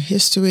criminal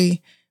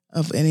history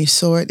of any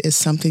sort is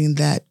something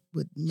that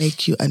would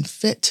make you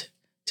unfit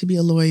to be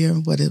a lawyer.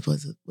 What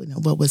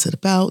was it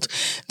about?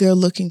 They're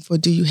looking for,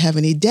 do you have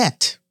any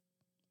debt?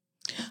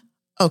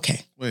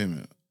 Okay. Wait a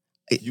minute.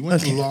 You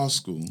went to law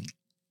school.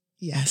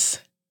 Yes.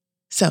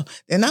 So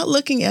they're not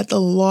looking at the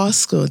law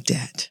school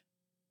debt.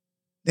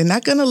 They're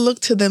not going to look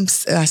to them.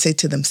 I say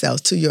to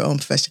themselves, to your own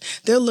profession.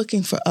 They're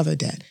looking for other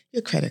debt,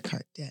 your credit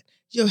card debt,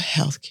 your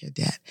healthcare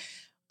debt.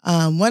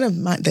 One of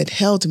mine that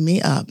held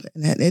me up,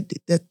 and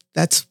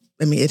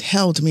it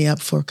held me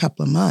up for a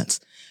couple of months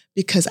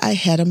because I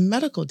had a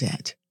medical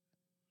debt.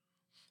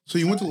 So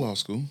you went to law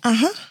school.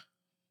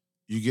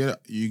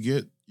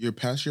 You're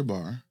past your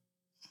bar.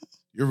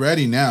 You're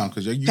ready now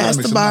because you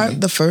passed the bar money.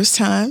 The first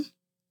time.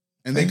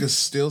 And they could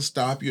still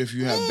stop you if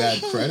you have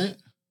bad credit?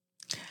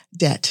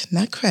 Debt,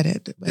 not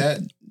credit,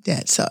 but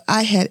debt. So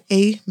I had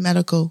a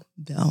medical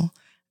bill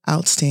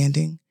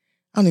outstanding.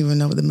 I don't even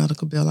know what the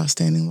medical bill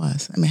outstanding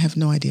was. I have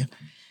no idea.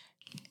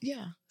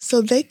 Yeah.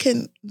 So they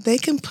can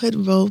put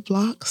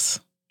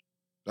roadblocks.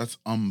 That's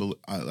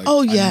unbelievable.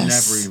 Oh,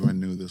 yes. I never even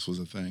knew this was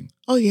a thing.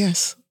 Oh,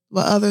 yes.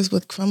 Well, others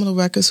with criminal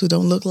records who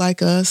don't look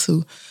like us,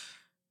 who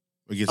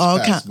gets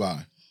passed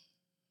by.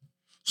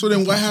 So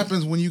then what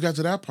happens when you got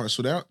to that part?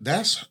 So that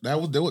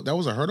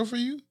was a hurdle for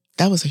you?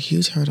 That was a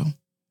huge hurdle.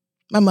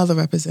 My mother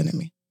represented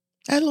me.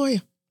 I had a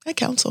lawyer. I had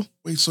counsel.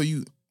 Wait, so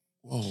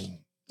whoa.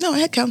 No, I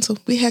had counsel.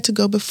 We had to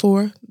go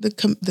before the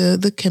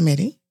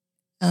committee,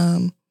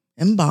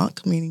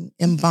 MBANC, meaning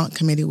MBANC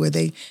committee, where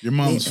they... Your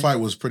mom's fight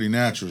was pretty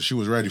natural. She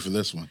was ready for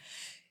this one.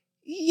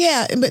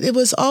 Yeah, but it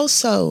was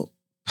also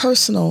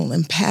personal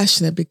and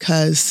passionate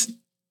because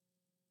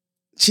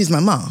she's my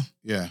mom.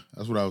 Yeah,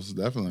 that's what I was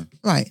definitely.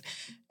 Right.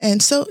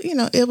 And so,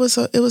 it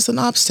was an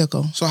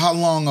obstacle. So how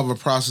long of a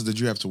process did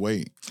you have to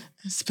wait?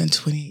 It's been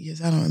 28 years.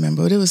 I don't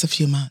remember, but it was a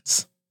few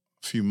months.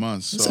 A few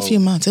months. It's a few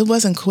months. It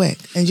wasn't quick.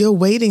 And you're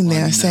waiting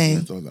there saying...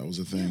 I thought that was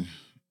a thing.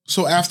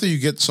 So after you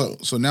get... So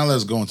now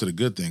let's go into the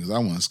good things. I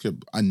want to skip...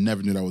 I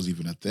never knew that was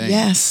even a thing.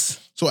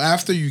 Yes. So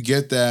after you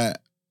get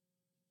that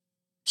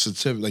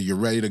certificate, like you're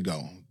ready to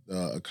go,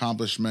 the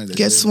accomplishment...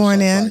 Get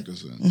sworn in.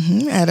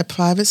 Mm-hmm. I had a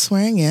private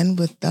swearing in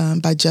with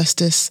by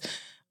Justice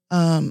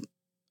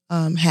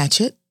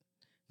Hatchett,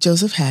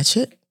 Joseph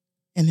Hatchett,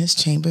 in his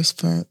chambers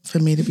for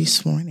me to be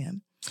sworn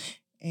in.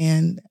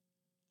 And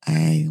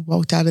I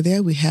walked out of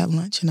there. We had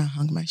lunch, and I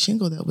hung my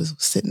shingle that was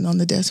sitting on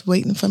the desk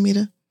waiting for me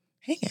to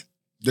hang it.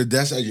 The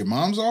desk at your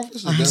mom's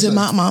office? I was at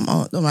my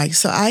mom. Like,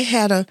 so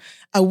I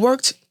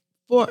worked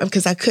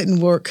because I couldn't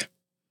work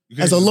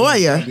as a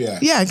lawyer.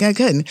 Yeah, I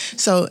couldn't.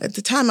 So at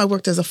the time, I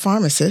worked as a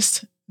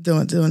pharmacist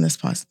doing this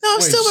process. No,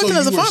 I'm still working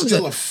as a pharmacist.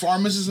 Still a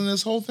pharmacist in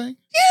this whole thing?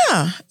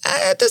 Yeah, I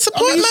had to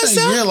support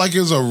myself. Yeah, like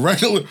it was a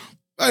regular...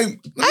 I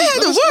had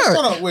to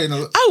work.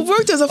 I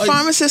worked as a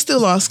pharmacist through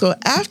law school.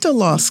 After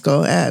law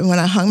school, when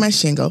I hung my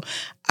shingle,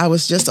 I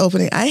was just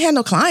opening. I had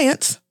no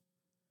clients.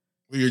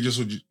 You're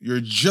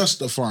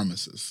just a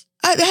pharmacist.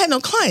 I had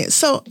no clients,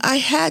 so I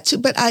had to.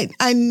 But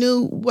I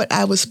knew what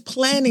I was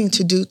planning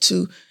to do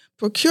to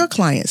procure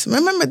clients.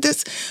 Remember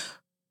this?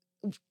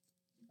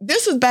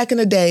 This was back in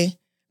the day,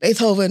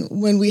 Beethoven,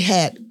 when we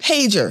had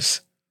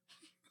pagers.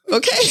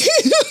 Okay.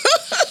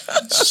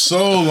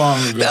 So long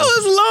ago. That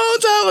was a long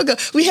time ago.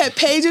 We had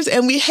pagers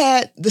and we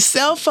had the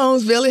cell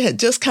phones really had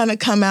just kind of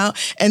come out,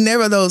 and there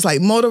were those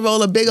like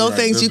Motorola big old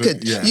things you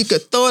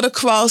could throw it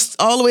across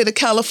all the way to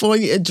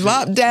California. It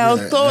dropped down,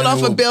 throw it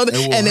off a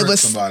building, and it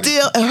was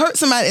hurt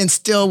somebody and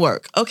still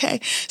work. Okay.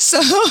 So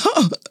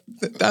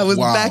that was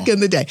back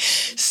in the day.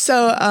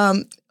 So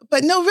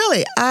but no,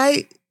 really,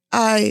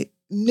 I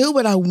knew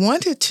what I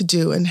wanted to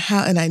do and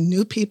I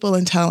knew people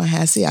in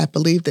Tallahassee. I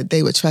believed that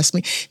they would trust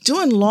me.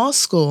 During law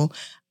school,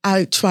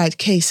 I tried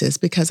cases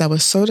because I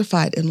was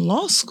certified in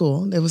law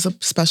school. There was a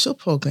special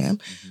program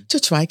to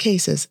try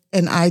cases,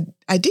 and I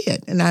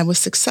did, and I was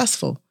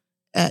successful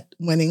at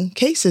winning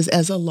cases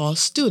as a law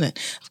student.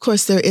 Of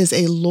course, there is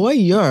a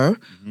lawyer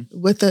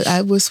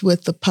I was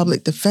with the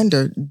public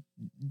defender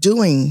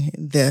doing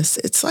this.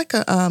 It's like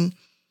a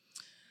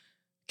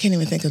can't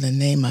even think of the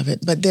name of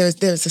it, but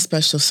there's a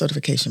special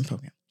certification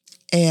program,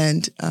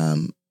 and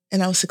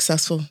I was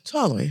successful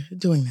trial lawyer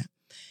doing that,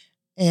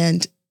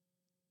 and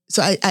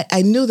so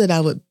I knew that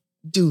I would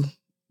do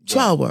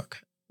trial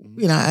work.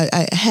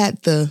 I had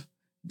the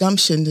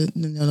gumption to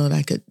know that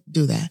I could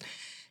do that,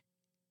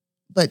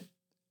 but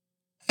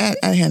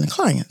I had no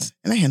clients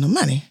and I had no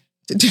money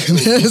to do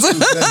this.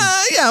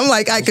 Yeah, I'm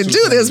like, I could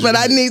do this, but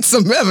I need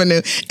some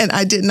revenue, and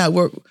I did not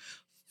work.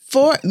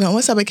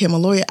 Once I became a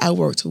lawyer, I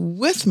worked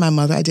with my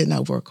mother. I did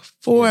not work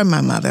for my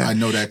mother. I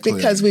know that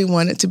clearly. Because we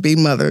wanted to be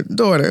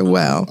mother-daughter.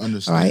 Well,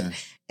 understand.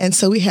 Right? And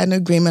so we had an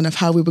agreement of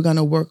how we were going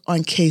to work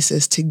on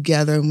cases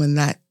together when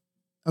that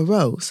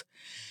arose.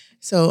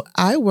 So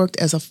I worked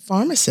as a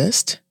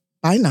pharmacist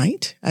by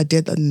night. I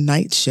did the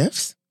night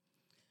shifts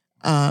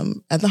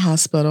at the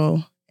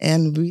hospital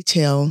and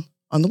retail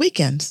on the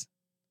weekends.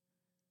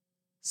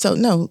 So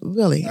no,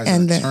 really. As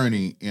and an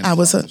attorney and I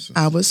was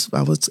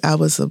pharmacist. I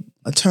was a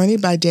attorney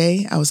by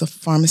day. I was a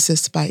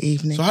pharmacist by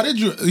evening. So how did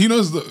you,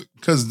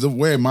 because the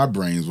way my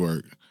brains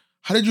work,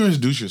 how did you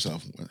introduce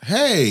yourself?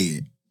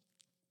 Hey,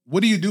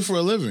 what do you do for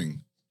a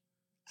living?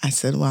 I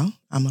said, well,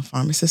 I'm a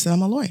pharmacist and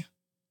I'm a lawyer.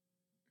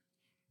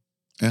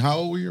 And how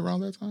old were you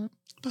around that time?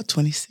 About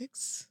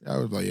 26. I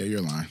was like, yeah,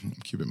 you're lying.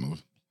 Keep it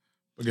moving.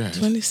 But go ahead.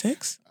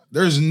 26.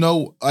 There's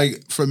no,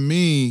 for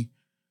me,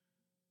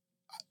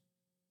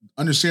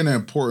 understand the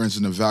importance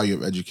and the value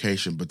of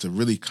education, but to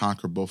really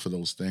conquer both of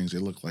those things, they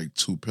look like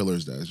two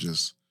pillars that is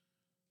just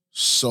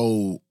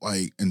so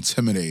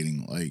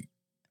intimidating. So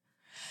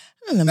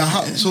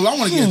I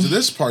want to get into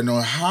this part.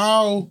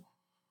 How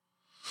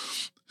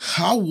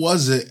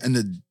was it in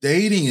the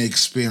dating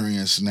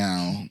experience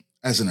now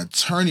as an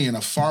attorney and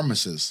a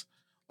pharmacist?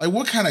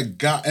 What kind of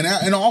guy,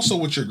 and also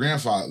with your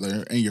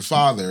grandfather and your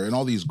father and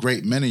all these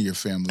great men in your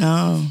family.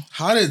 Oh.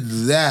 How did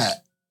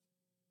that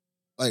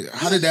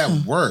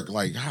work?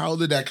 How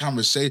did that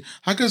conversation,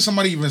 how could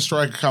somebody even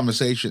strike a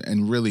conversation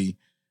and really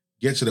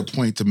get to the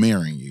point to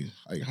marrying you?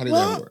 How did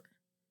that work?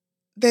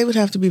 They would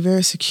have to be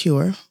very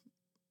secure.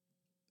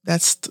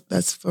 That's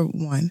for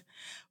one.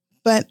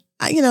 But,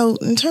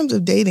 in terms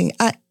of dating,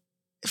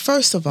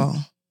 first of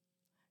all,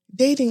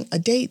 a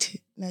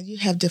date, now you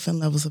have different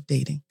levels of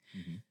dating.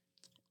 Mm-hmm.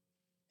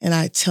 And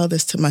I tell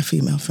this to my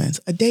female friends.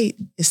 A date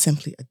is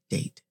simply a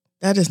date.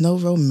 That is no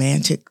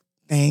romantic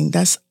thing.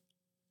 That's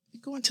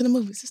going to the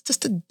movies. It's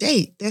just a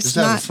date. That's just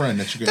not have a friend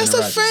that you can That's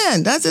a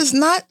friend. That is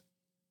not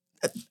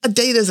a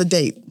date is a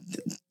date.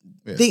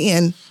 Yeah. The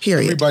end,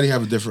 period. Everybody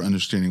have a different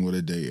understanding what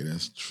a date is.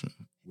 That's true.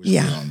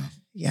 Yeah. We all know.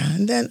 Yeah.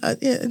 And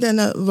then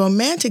a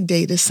romantic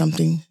date is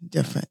something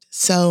different.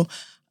 So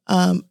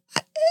I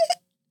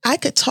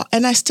could talk,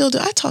 and I still do.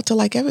 I talk to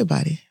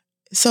everybody.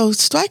 So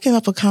striking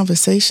up a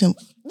conversation,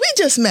 we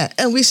just met,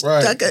 and we.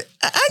 Right. I can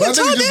talk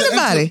to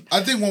anybody.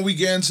 I think when we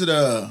get into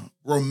the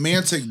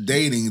romantic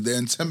dating, the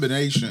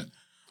intimidation,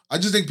 I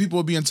just think people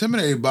will be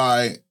intimidated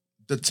by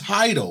the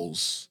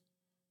titles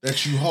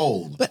that you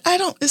hold. But I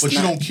don't.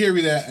 You don't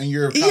carry that in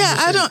your. Yeah,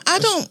 I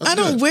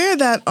don't wear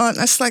that on.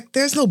 It's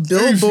there's no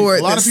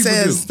billboard that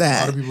says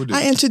that. A lot of people do.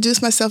 I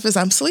introduce myself as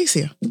I'm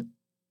Salesia.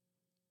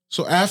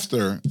 So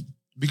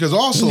because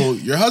also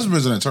your husband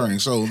is an attorney,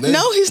 so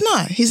no, he's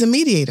not. He's a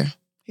mediator.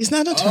 He's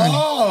not an attorney.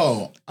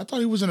 Oh, I thought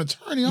he was an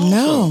attorney also.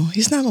 No,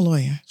 he's not a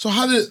lawyer. So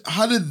how did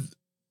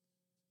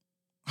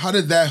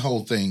that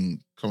whole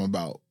thing come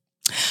about?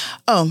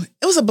 Oh,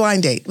 it was a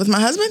blind date with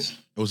my husband.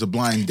 It was a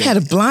blind date. Had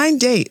a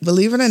blind date,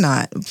 believe it or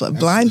not,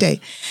 blind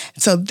date.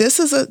 So this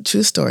is a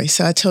true story.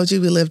 So I told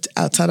you we lived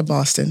outside of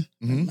Boston.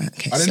 Mm-hmm.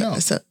 Okay, I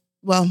didn't know.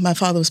 Well, my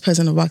father was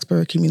president of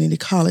Roxbury Community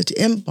College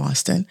in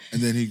Boston.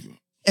 And then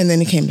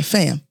he came to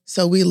FAM.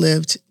 So we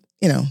lived,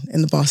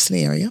 in the Boston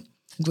area.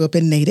 Grew up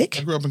in Natick.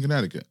 I grew up in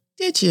Connecticut.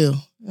 Did you?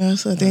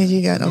 So there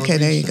you got. Okay,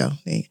 there you go.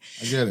 I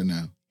get it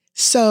now.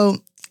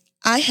 So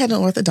I had an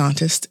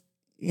orthodontist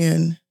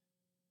in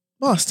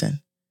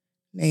Boston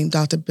named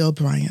Dr. Bill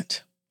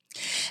Bryant.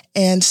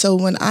 And so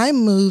when I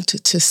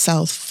moved to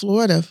South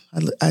Florida,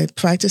 I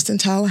practiced in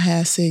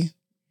Tallahassee.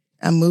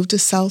 I moved to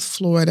South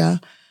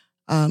Florida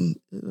a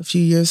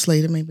few years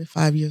later, maybe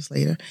 5 years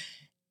later,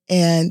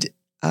 and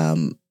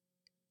to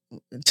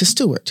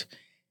Stewart.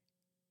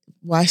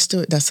 Why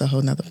Stewart? That's a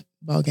whole nother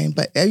ballgame.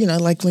 But,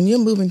 when you're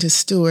moving to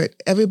Stewart,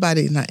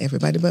 not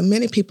everybody, but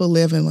many people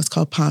live in what's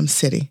called Palm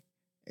City.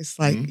 It's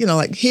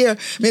here,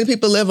 many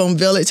people live on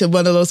Village or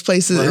one of those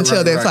places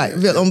until they fight.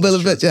 On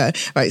Village, yeah.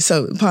 Right.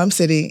 So Palm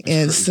City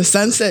and the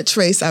Sunset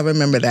Trace, I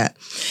remember that.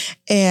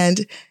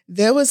 And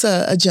there was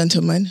a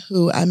gentleman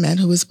who I met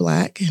who was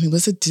Black, and he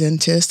was a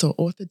dentist or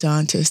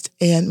orthodontist.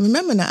 And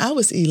remember now, I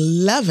was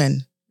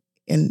 11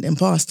 in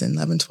Boston,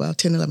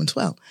 10, 11,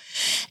 12.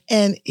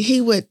 And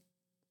he would,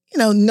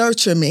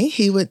 nurture me.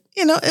 He would,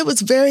 it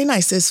was very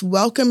nice. It's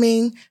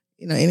welcoming,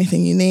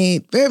 anything you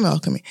need, very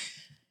welcoming.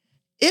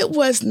 It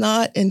was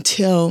not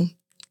until,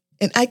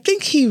 and I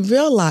think he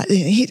realized,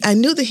 I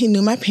knew that he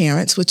knew my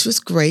parents, which was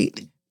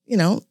great. A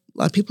lot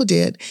of people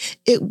did.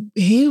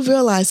 He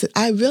realized that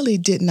I really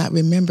did not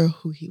remember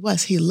who he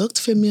was. He looked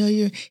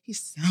familiar. He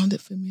sounded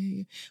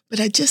familiar. But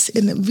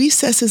in the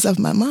recesses of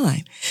my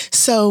mind.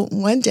 So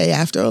one day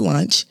after a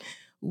lunch,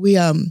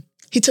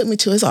 he took me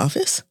to his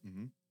office.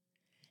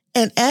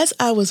 And as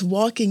I was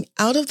walking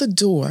out of the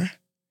door,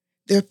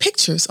 there are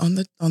pictures on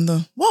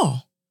the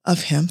wall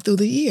of him through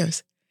the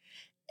years.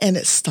 And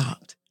it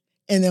stopped.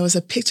 And there was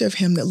a picture of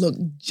him that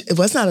it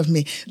was not of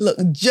me,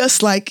 looked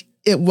just like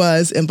it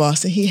was in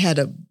Boston. He had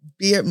a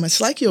beard much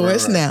like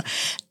yours now.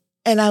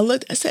 And I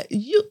said,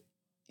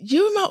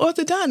 you're my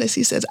orthodontist.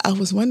 He says, I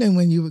was wondering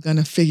when you were going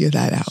to figure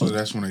that out. So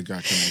that's when it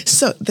got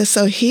connected.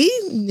 So he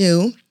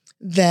knew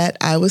that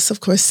I was,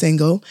 of course,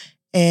 single.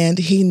 And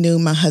he knew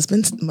my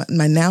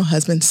now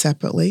husband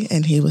separately,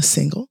 and he was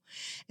single.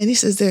 And he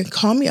says,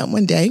 call me up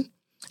one day.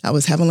 I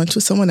was having lunch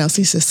with someone else.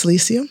 He says,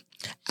 Salesia,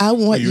 I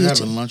want you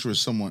having lunch with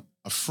someone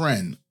a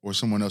friend or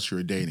someone else you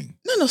were dating?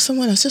 No,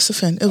 someone else, just a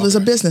friend. It was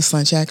a business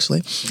lunch,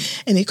 actually.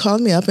 And he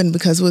called me up, and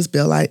because it was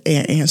Bill, I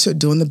answered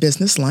during the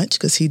business lunch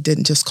because he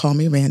didn't just call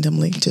me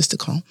randomly, just to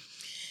call.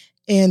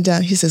 And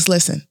he says,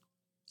 listen,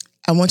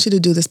 I want you to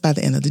do this by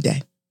the end of the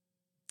day.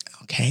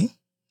 Okay.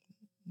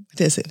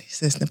 What is it? He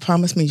says, now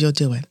promise me you'll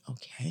do it.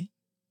 Okay.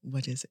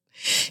 What is it?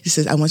 He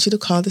says, I want you to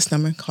call this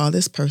number, call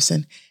this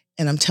person.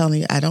 And I'm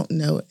telling you, I don't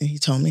know. And he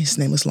told me his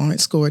name was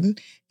Lawrence Gordon.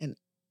 And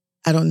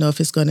I don't know if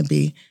it's going to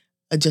be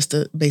just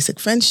a basic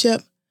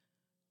friendship,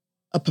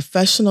 a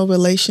professional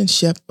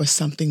relationship, or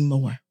something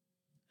more.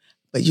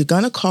 But you're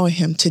going to call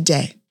him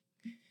today.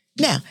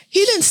 Now,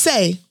 he didn't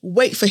say,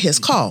 wait for his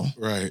call.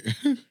 Right.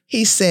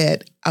 He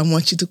said, I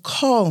want you to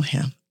call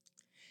him.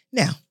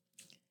 Now,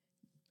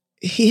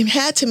 he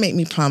had to make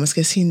me promise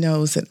because he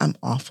knows that I'm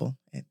awful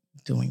at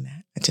doing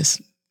that. I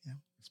just,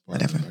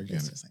 whatever. I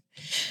get it.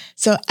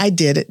 So I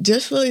did it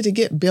just really to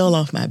get Bill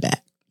off my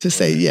back, to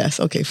say, yes,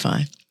 okay,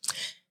 fine.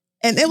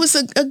 And it was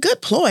a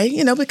good ploy,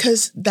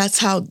 because that's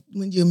how,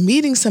 when you're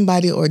meeting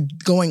somebody or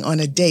going on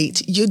a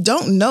date, you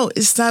don't know.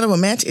 It's not a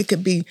romantic. It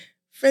could be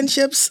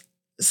friendships,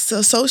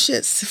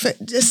 associates,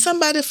 just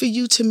somebody for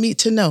you to meet,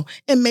 to know,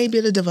 and maybe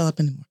it'll develop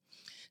anymore.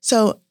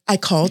 So I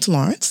called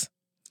Lawrence,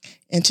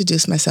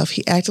 introduced myself.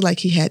 He acted like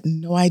he had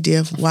no idea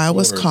of why I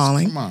was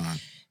calling. Come on.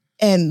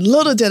 And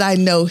little did I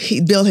know,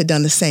 Bill had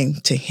done the same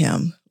to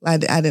him. I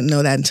didn't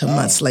know that until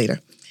months later.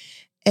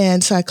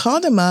 And so I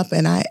called him up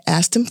and I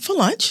asked him for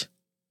lunch.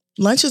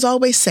 Lunch is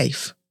always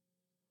safe.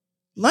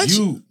 Lunch,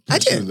 I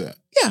did. That.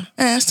 Yeah,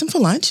 I asked him for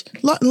lunch.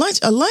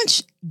 A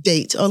lunch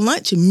date or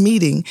lunch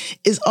meeting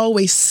is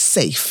always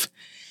safe,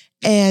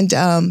 and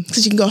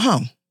because you can go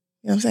home.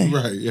 You know what I'm saying?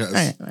 Right. Yes.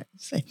 Right.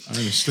 I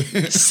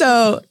understand.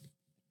 So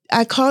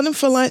I called him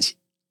for lunch,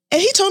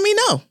 and he told me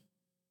no. Oh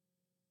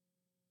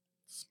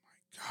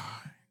my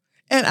God.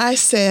 And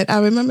I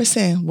remember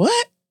saying,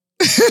 "What?"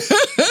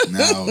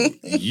 Now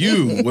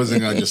you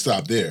wasn't gonna just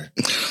stop there.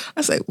 I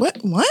was like, "What?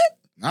 What?"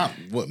 Not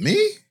what, me?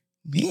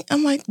 Me?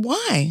 I'm like,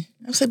 why?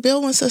 I said,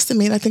 Bill wants us to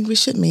meet. I think we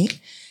should meet.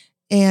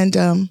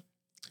 And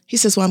he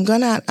says, well, I'm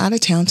going out of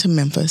town to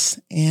Memphis.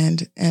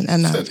 And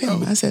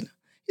I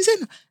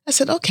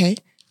said, okay,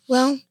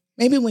 well,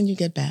 maybe when you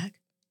get back.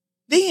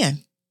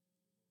 Then,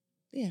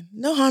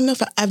 no harm, no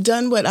foul. I've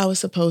done what I was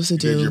supposed to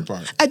do. You did your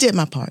part. I did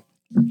my part.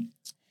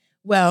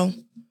 Well,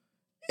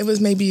 it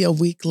was maybe a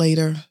week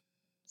later,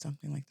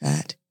 something like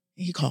that.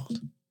 He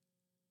called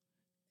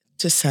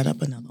to set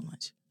up another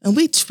lunch. And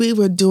we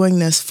were doing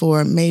this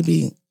for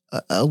maybe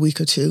a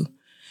week or two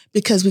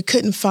because we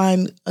couldn't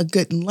find a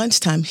good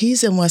lunchtime.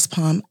 He's in West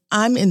Palm.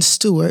 I'm in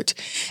Stewart.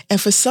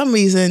 And for some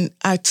reason,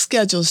 our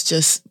schedules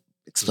just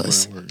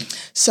exploded.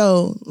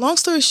 So long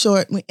story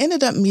short, we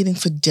ended up meeting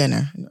for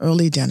dinner, an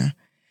early dinner,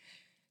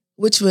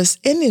 which was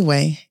ended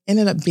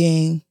up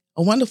being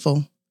a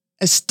wonderful,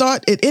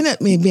 it ended up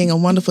being a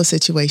wonderful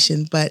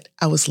situation, but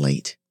I was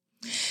late.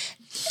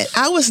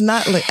 I was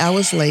not late. I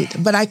was late,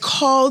 but I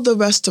called the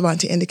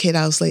restaurant to indicate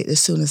I was late as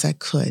soon as I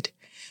could.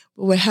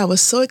 But what I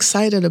was so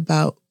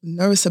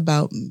nervous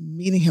about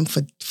meeting him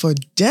for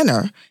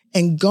dinner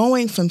and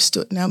going from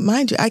Stewart. Now,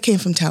 mind you, I came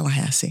from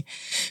Tallahassee.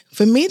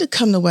 For me to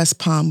come to West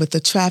Palm with the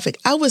traffic,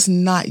 I was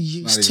not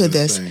used to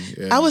this.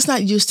 I was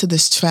not used to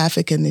this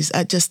traffic and these.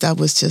 I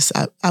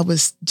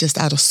was just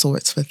out of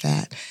sorts with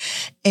that,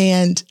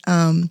 and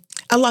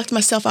I locked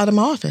myself out of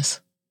my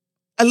office.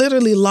 I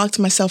literally locked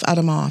myself out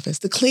of my office.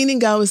 The cleaning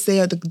guy was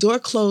there. The door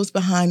closed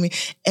behind me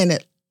and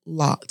it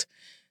locked.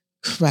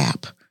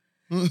 Crap.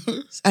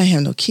 I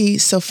have no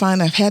keys. So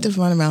finally, I've had to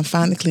run around,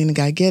 find the cleaning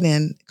guy, get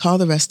in, call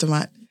the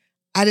restaurant.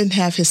 I didn't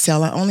have his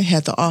cell. I only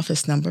had his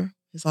office number,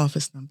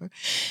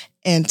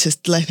 and to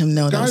let him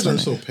know. Guys are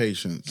so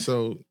patient.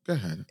 So go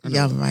ahead.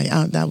 Yeah, right.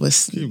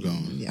 Keep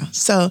going. Yeah.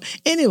 So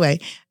anyway,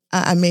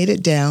 I made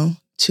it down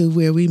to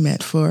where we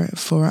met for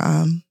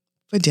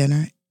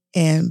dinner,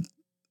 and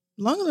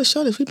long and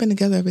short is we've been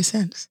together ever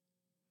since.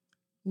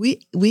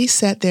 We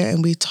sat there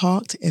and we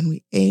talked and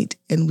we ate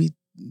and we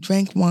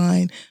drank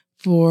wine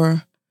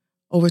for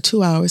over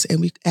 2 hours,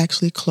 and we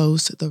actually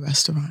closed the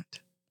restaurant.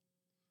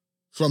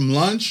 From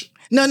lunch?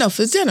 No,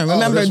 for dinner.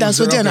 Remember, that's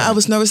for dinner. Okay. I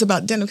was nervous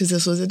about dinner because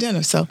this was a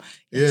dinner. So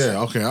yeah,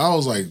 okay. I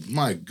was like,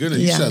 my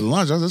goodness, you said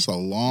lunch. That's a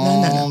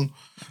long. No.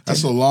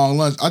 That's a long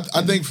lunch.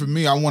 I think for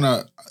me, I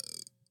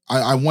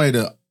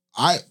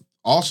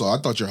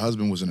thought your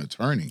husband was an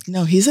attorney.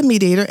 No, he's a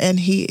mediator, and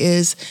he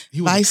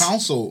was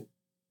counsel.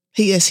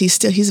 He is.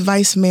 He's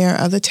vice mayor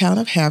of the town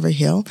of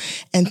Haverhill,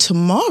 and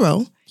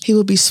tomorrow he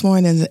will be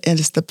sworn in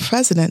as the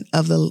president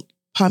of the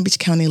Palm Beach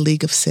County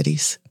League of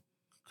Cities.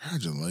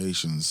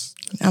 Congratulations!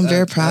 I'm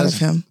very proud of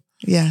him.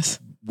 Yes,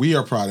 we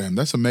are proud of him.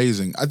 That's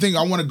amazing. I think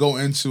I want to go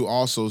into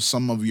also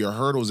some of your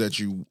hurdles that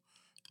you've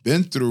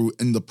been through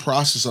in the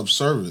process of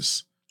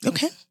service.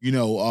 Okay.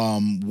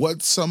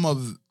 What some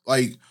of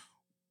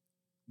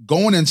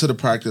going into the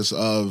practice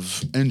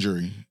of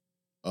injury,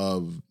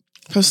 of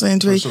personal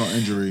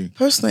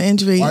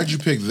injury. Why'd you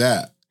pick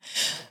that?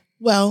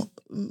 Well,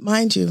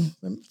 mind you,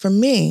 for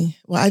me,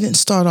 I didn't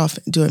start off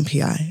doing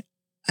PI.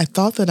 I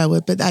thought that I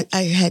would, but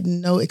I had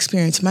no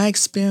experience. My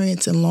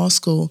experience in law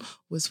school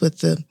was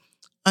with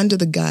under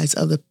the guise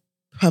of the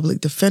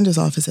public defender's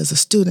office as a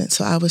student.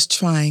 So I was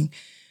trying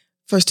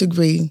first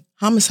degree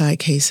homicide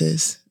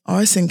cases,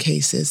 arson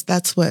cases.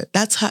 That's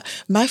how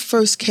my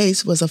first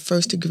case was, a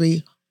first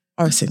degree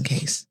arson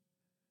case.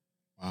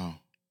 Wow.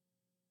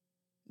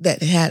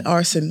 That had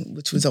arson,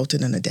 which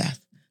resulted in a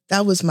death.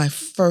 That was my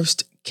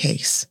first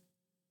case.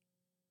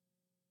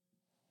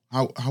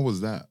 How was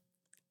that?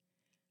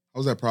 How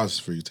was that process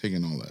for you,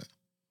 taking all that?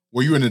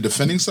 Were you in the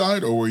defending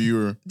side, or were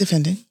you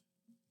defending?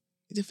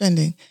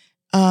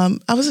 I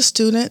was a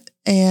student,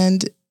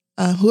 and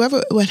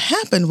what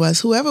happened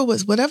was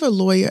whatever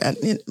lawyer,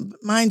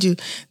 mind you,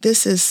 I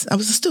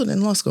was a student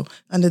in law school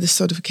under the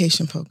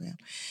certification program,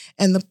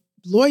 and the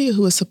lawyer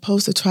who was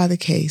supposed to try the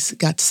case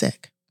got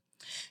sick.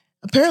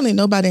 Apparently,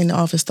 nobody in the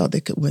office thought they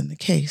could win the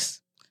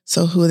case.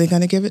 So who are they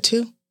going to give it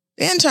to?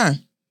 The intern.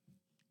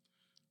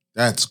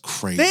 That's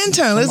crazy. The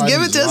intern. Let's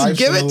give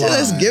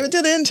it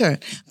to the intern.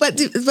 But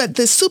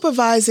the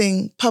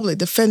supervising public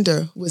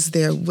defender was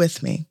there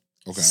with me.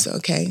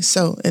 Okay.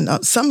 So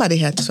somebody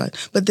had to try.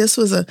 But this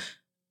was an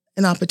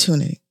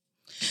opportunity.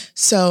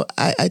 So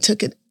I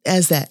took it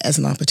as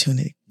an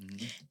opportunity.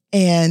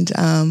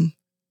 Mm-hmm.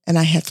 And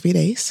I had 3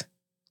 days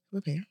to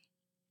prepare.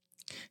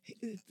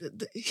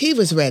 He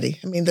was ready.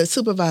 I mean, the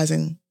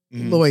supervising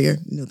lawyer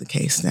knew the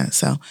case now.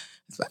 So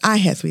I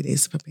had 3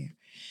 days to prepare.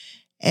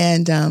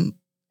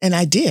 And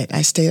I did.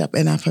 I stayed up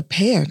and I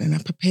prepared.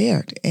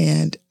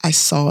 And I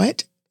saw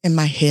it in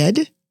my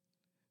head.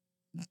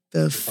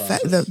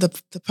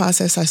 The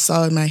process I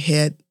saw in my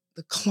head,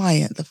 the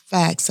client, the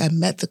facts. I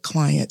met the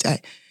client.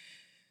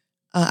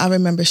 I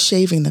remember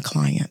shaving the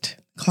client.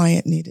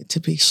 Client needed to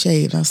be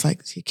shaved. I was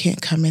like, you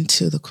can't come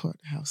into the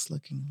courthouse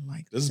looking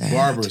like this that. This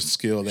barber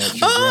skill that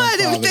you I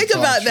didn't think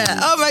about that.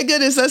 Oh my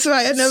goodness, that's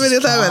right. I never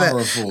did thought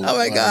about that. Oh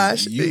my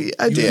gosh,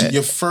 I did.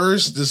 Your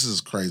first, this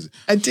is crazy.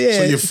 I did.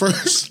 So your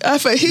first,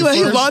 he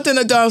walked in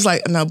the door. I was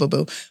like, no, boo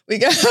boo.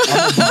 I'm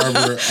a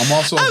barber. I'm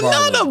also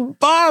a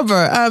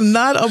barber. I'm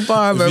not a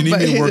barber. If you need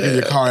me to work in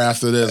your car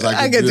after this,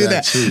 I can do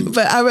that too.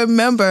 But I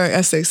remember,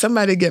 I said,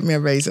 somebody get me a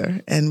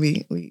razor, and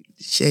we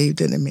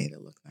shaved it and made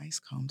it look nice.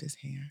 Combed his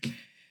hair.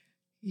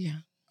 Yeah.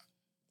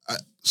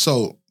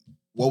 So,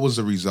 what was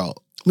the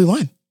result? We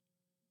won.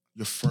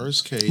 Your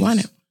first case won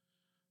it.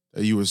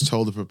 That you was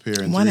told to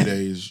prepare in 3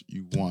 days,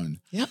 you won.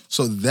 Yep.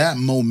 So that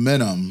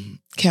momentum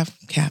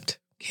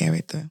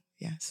carried through.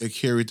 Yes. It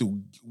carried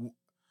through.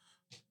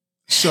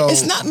 So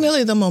it's not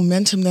merely the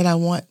momentum that I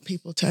want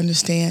people to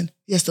understand.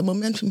 Yes, the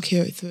momentum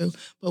carried through,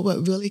 but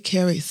what really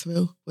carried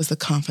through was the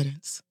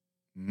confidence.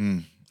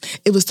 Mm.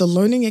 It was the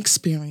learning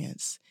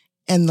experience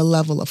and the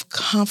level of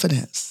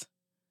confidence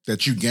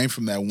that you gained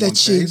from that one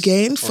case? That you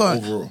gained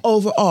for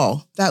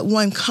overall. That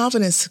one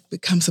confidence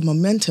becomes a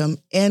momentum,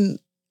 and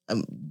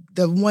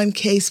the one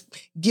case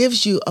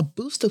gives you a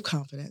boost of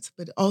confidence,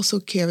 but it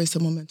also carries the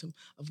momentum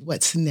of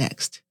what's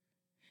next.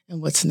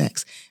 And what's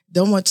next.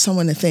 Don't want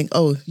someone to think,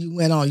 oh, you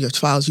win all your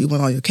trials, you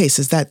win all your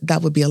cases.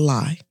 That would be a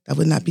lie. That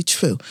would not be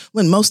true.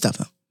 Win most of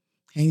them.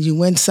 And you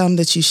win some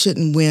that you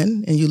shouldn't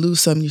win, and you lose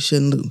some you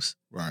shouldn't lose.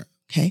 Right.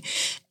 Okay.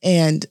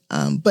 And,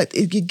 but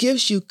it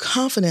gives you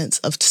confidence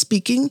of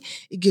speaking.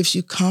 It gives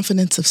you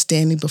confidence of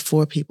standing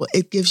before people.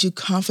 It gives you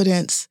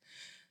confidence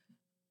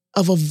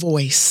of a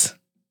voice,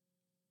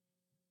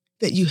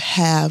 that you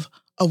have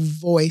a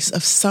voice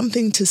of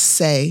something to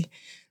say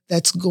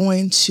that's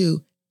going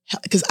to,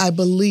 because I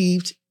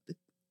believed,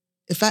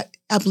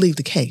 I believed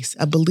the case.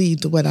 I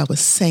believed what I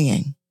was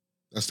saying.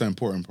 That's the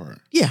important part.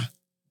 Yeah.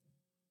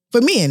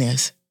 For me, it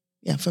is.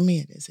 Yeah, for me,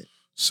 it is.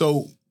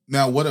 So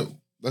now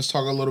let's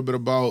talk a little bit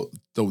about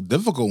the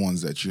difficult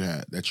ones that you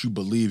had, that you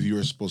believe you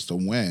were supposed to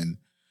win,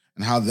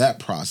 and how that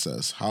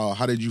process,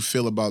 how did you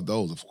feel about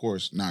those? Of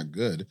course, not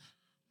good,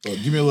 but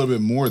give me a little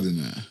bit more than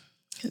that.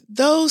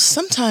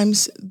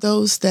 Sometimes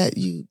those that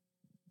you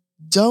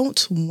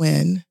don't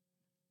win,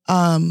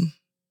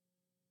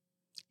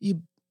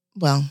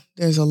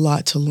 there's a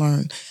lot to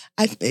learn.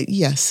 I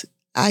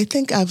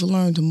think I've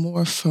learned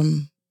more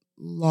from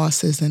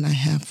losses than I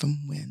have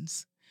from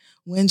wins.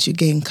 Wins, you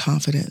gain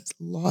confidence.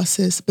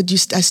 Losses, but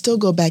I still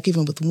go back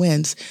even with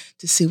wins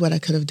to see what I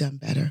could have done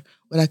better,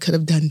 what I could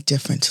have done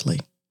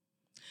differently.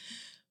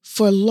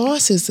 For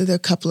losses, there are a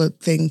couple of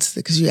things,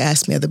 because you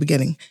asked me at the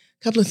beginning,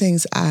 a couple of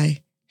things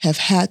I have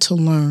had to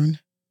learn.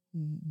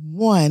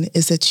 One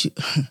is that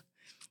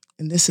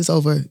and this is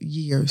over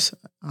years,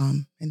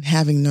 and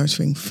having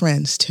nurturing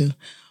friends too.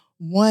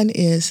 One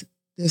is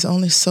there's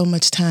only so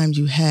much time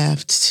you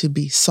have to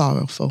be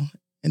sorrowful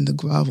and to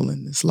grovel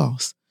in this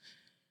loss.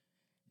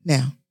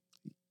 Now,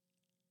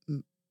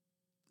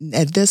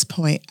 at this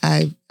point,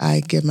 I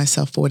give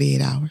myself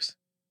 48 hours.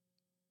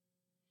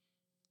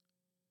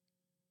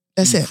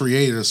 That's it.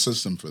 Created a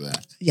system for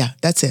that. Yeah,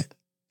 that's it.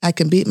 I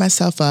can beat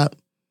myself up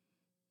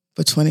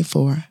for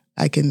 24.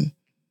 I can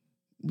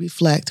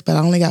reflect, but I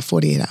only got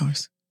 48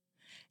 hours.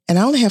 And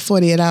I only have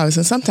 48 hours,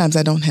 and sometimes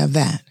I don't have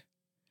that.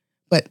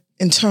 But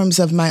in terms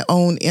of my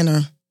own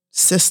inner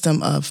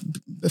system of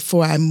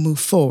before I move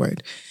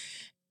forward,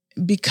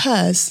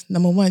 because,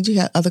 number one, you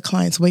have other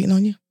clients waiting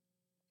on you.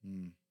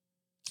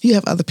 You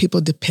have other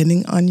people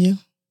depending on you.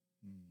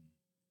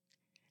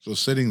 So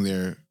sitting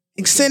there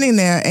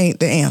ain't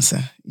the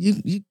answer.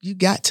 You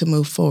got to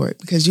move forward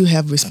because you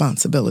have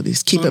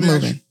responsibilities. Keep it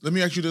moving. Let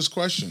me ask you this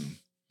question.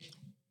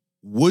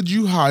 Would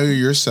you hire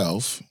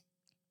yourself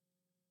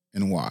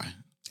and why?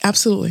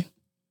 Absolutely.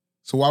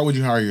 So why would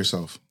you hire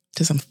yourself?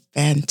 Because I'm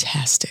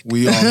fantastic.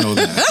 We all know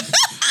that.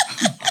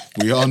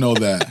 We all know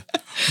that.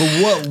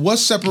 But what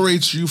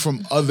separates you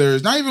from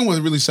others? Not even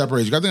what really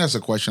separates you. I think that's a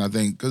question,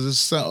 because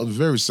it's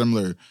very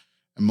similar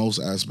in most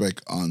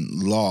aspect on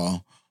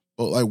law.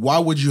 But like, why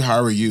would you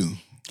hire you?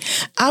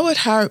 I would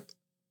hire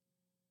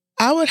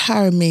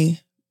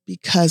me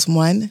because,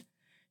 one,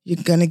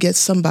 you're going to get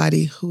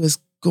somebody who is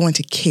going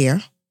to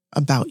care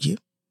about you.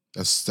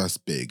 That's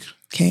big.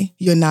 Okay.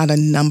 You're not a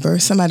number.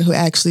 Somebody who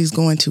actually is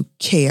going to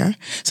care.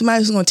 Somebody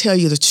who's going to tell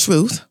you the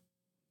truth.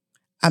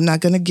 I'm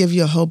not going to give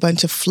you a whole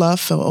bunch of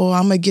fluff or,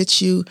 I'm going to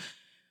get you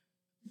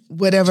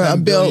whatever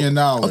 $10 billion.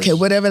 Okay,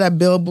 whatever that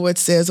billboard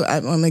says,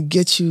 I'm going to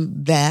get you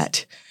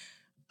that.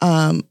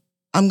 I'm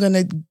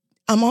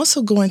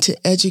also going to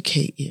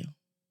educate you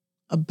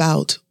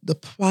about the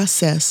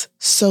process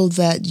so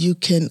that you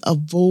can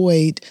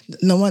avoid,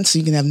 so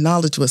you can have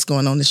knowledge of what's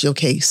going on, it's your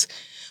case.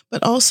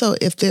 But also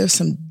if there's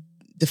some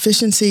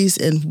deficiencies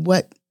in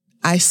what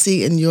I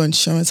see in your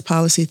insurance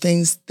policy,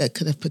 things that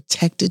could have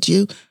protected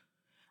you,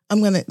 I'm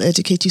going to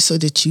educate you so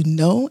that you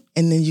know,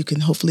 and then you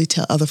can hopefully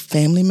tell other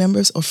family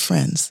members or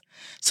friends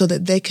so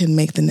that they can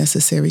make the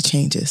necessary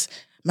changes.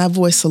 My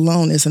voice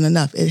alone isn't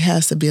enough. It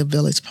has to be a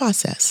village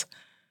process.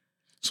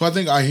 So I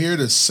think I hear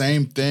the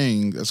same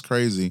thing, that's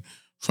crazy,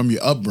 from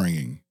your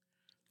upbringing.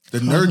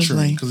 The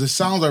nurturing, because it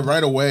sounds like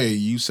right away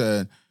you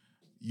said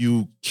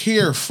you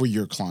care for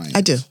your clients.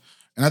 I do.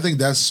 And I think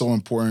that's so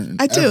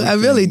important. I do. I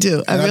really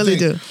do. I really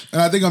do.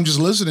 And I think I'm just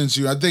listening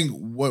to you. I think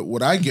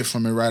what I get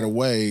from it right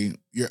away,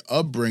 your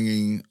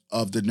upbringing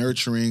of the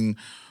nurturing,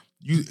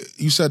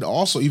 you said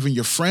also even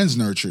your friends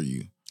nurture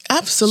you.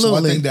 Absolutely.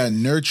 So I think that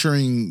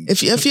nurturing.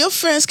 If your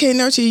friends can't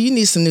nurture you, you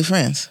need some new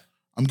friends.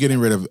 I'm getting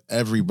rid of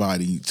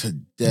everybody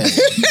today.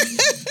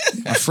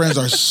 My friends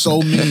are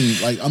so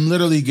mean. Like, I'm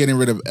literally getting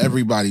rid of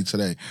everybody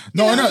today.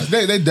 No, no,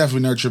 they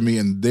definitely nurture me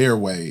in their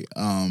way.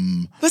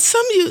 But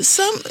some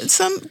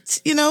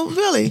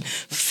really,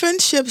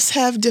 friendships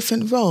have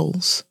different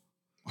roles.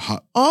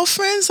 All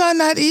friends are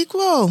not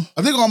equal.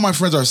 I think all my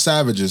friends are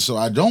savages, so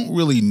I don't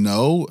really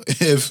know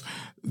if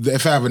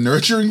I have a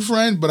nurturing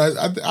friend, but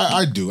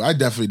I do. I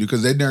definitely do,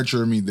 because they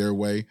nurture me their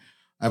way.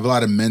 I have a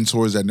lot of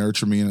mentors that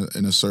nurture me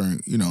in a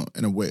certain,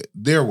 in a way,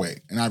 their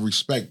way. And I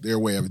respect their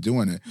way of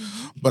doing it.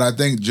 Mm-hmm. But I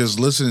think just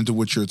listening to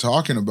what you're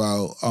talking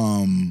about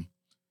in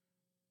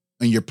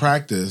your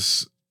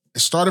practice,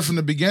 it started from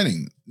the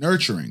beginning,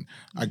 nurturing.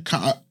 I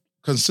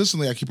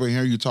consistently keep on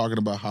hearing you talking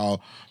about how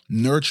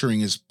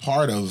nurturing is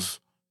part of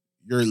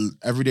your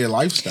everyday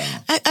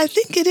lifestyle. I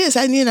think it is.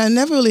 I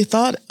never really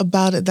thought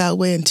about it that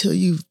way until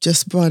you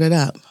just brought it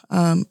up.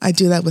 I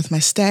do that with my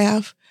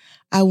staff.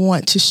 I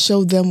want to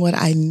show them what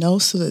I know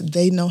so that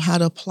they know how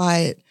to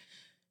apply it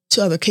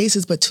to other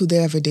cases, but to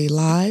their everyday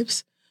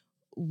lives.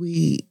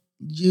 We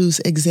use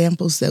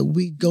examples that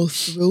we go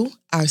through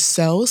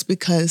ourselves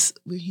because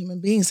we're human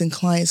beings and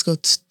clients go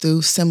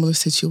through similar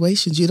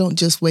situations. You don't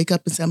just wake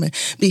up and say, I'm going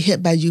to be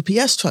hit by a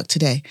UPS truck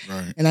today,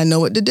 right, and I know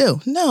what to do.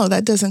 No,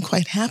 that doesn't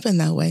quite happen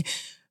that way.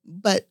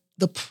 But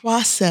the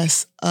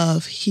process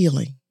of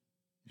healing,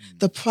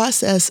 the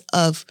process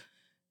of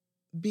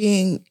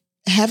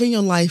having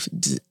your life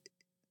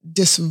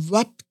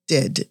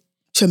disrupted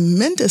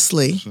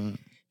tremendously,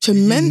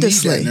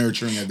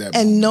 nurturing at that and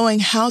moment. Knowing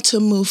how to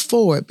move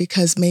forward,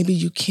 because maybe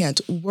you can't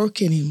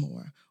work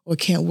anymore or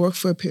can't work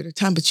for a period of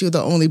time, but you're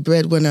the only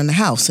breadwinner in the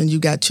house and you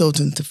got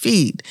children to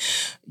feed.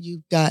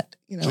 You've got,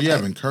 so you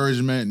have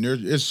encouragement.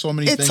 There's so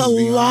many things. It's a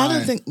lot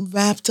of things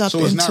wrapped up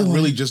into it. So it's not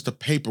really just the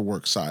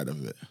paperwork side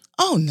of it.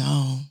 Oh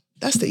no,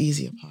 that's the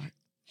easier part.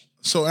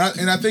 So,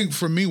 and I think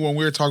for me, when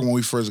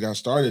we first got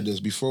started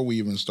before we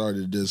even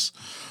started this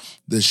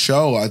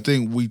show, I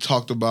think we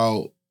talked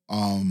about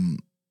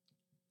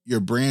your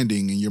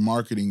branding and your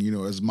marketing,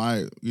 as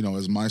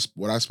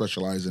what I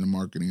specialize in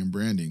marketing and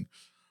branding.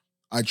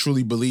 I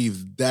truly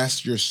believe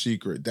that's your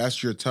secret.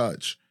 That's your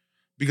touch,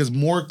 because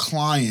more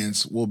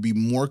clients will be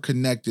more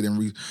connected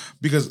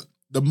because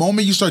the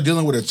moment you start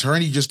dealing with an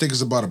attorney, you just think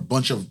it's about a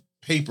bunch of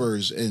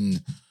papers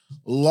and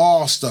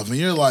law stuff. And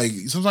you're like,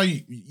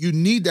 sometimes you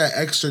need that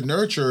extra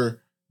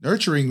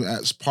nurturing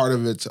as part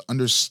of it to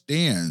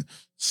understand,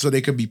 so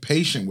they could be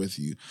patient with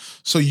you.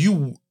 So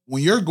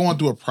when you're going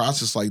through a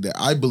process like that,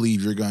 I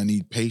believe you're going to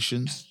need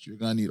patience. You're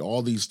going to need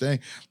all these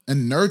things.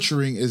 And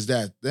nurturing is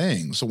that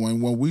thing. So when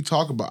we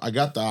talk about, I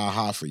got the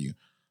aha for you.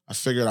 I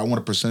figured I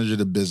want a percentage of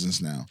the business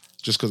now,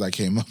 just because I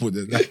came up with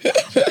it.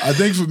 I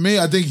think for me,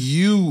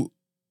 the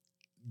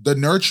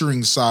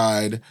nurturing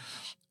side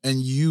and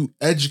you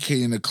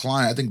educating the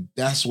client, I think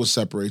that's what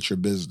separates your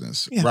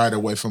business right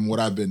away from what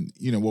I've been,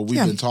 what we've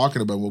been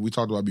talking about, what we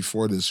talked about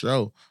before this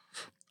show.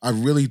 I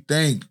really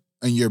think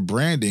in your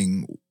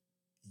branding,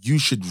 you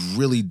should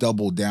really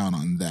double down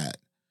on that.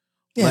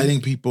 Yeah.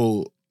 Letting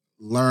people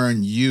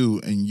learn you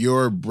and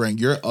your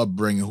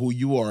upbringing, who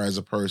you are as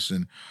a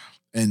person,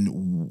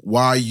 and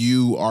why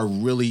you are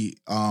really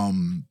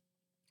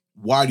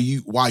why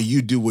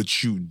you do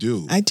what you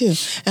do. I do.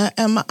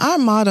 And our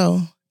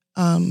motto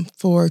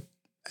for,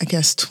 I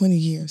guess, 20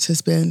 years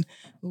has been,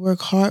 we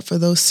work hard for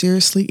those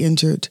seriously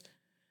injured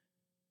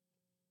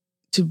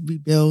to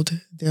rebuild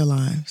their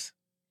lives.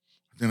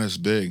 I think that's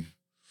big.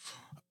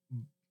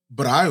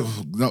 But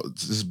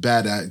it's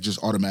bad that I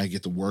just automatically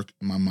get to work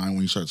in my mind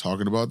when you start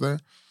talking about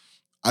that.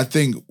 I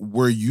think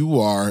where you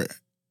are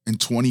in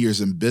 20 years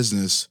in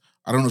business,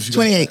 I don't know if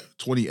you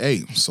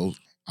 28. So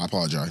I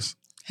apologize.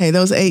 Hey,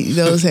 those eight,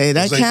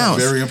 that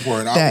counts. Very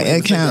important.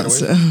 It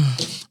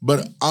counts.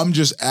 But I'm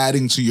just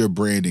adding to your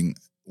branding.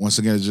 Once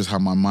again, it's just how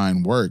my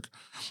mind works.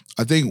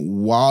 I think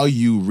while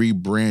you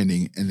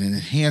rebranding and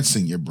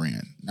enhancing your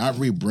brand, not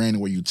rebranding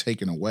where you're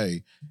taking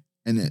away,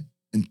 and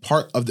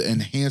part of the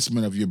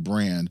enhancement of your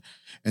brand,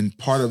 and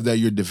part of that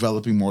you're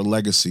developing more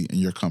legacy in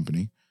your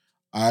company,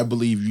 I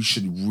believe you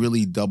should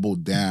really double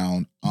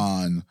down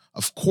on,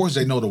 of course,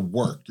 they know the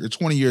work. You're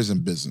 20 years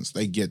in business.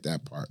 They get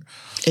that part.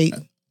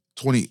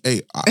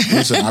 28.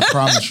 Listen, I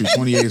promise you,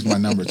 28 is my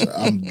number.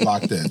 I'm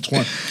locked in.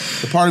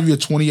 The part of your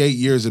 28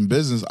 years in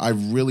business, I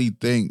really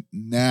think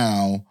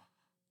now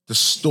the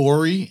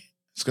story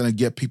is going to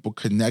get people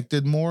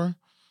connected more.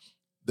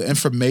 The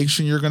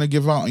information you're going to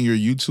give out on your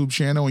YouTube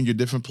channel and your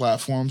different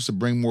platforms to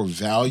bring more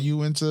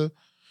value into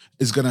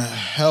is going to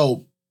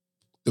help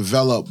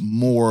develop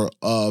more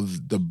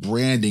of the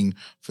branding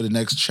for the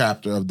next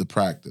chapter of the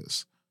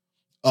practice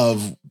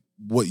of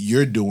what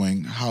you're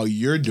doing, how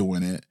you're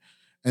doing it.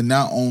 And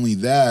not only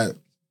that,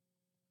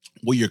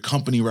 what your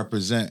company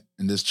represent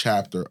in this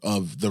chapter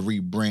of the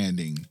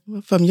rebranding.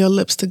 From your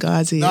lips to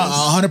God's ears. No,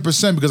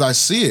 100%, because I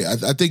see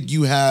it. I think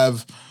you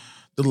have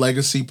the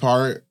legacy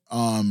part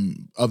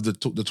of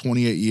the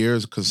 28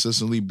 years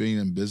consistently being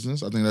in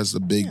business. I think that's the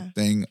big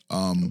thing.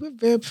 We're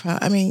very proud.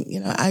 I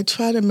mean, I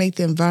try to make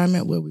the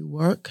environment where we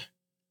work.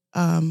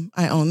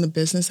 I own the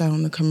business. I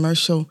own the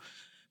commercial.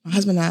 My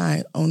husband and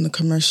I own the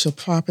commercial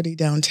property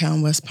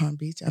downtown West Palm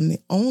Beach. I'm the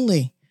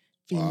only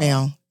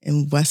female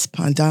in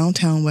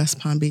downtown West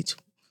Palm Beach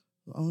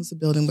who owns the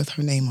building with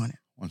her name on it.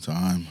 One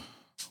time.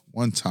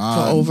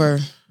 For over,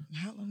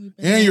 how long have we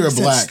been And you're a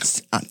black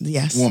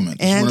yes. woman.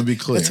 Just want to be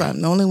clear. That's right.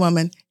 I'm the only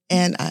woman,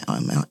 and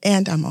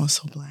I'm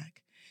also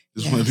black.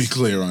 Just want to be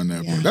clear on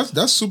that. Yeah.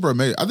 That's super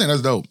amazing. I think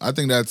that's dope. I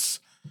think that's...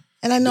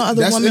 And I know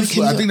other women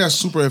can I think that's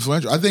super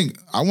influential. I think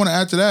I want to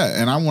add to that,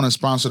 and I want to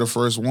sponsor the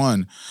first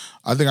one.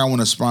 I think I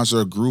want to sponsor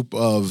a group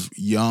of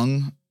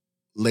young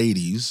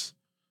ladies,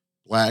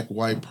 black,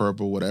 white,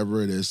 purple,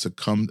 whatever it is, to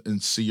come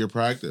and see your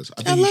practice.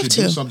 I think you should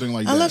do something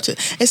like that. I love to.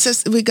 It's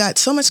just we got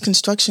so much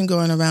construction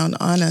going around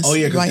on us. Oh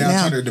yeah, because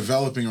downtown they're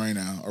developing right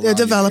now. They're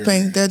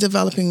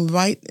developing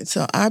right.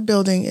 So our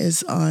building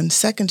is on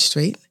 2nd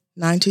Street,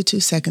 922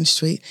 2nd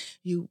Street.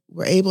 You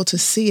were able to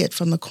see it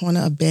from the corner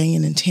of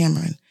Banyan and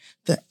Tamarind.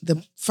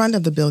 The front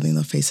of the building,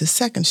 though, faces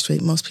 2nd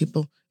Street. Most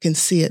people can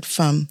see it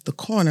from the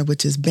corner,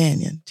 which is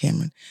Banyan,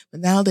 Tamarind. But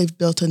now they've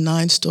built a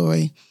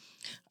 9-story,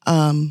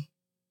 I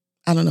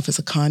don't know if it's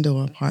a condo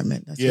or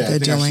apartment. That's what they're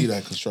doing. I see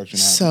that construction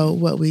happening. So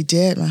what we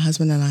did, my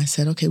husband and I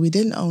said, okay, we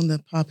didn't own the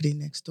property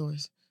next door,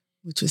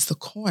 which is the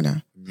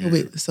corner.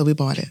 Yeah. So we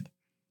bought it.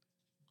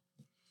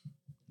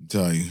 I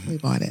tell you. We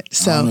bought it.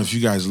 So I don't know if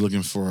you guys are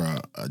looking for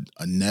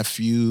a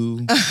nephew.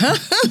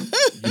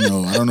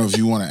 I don't know if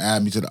you want to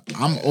add me to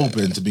I'm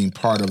open to being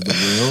part of the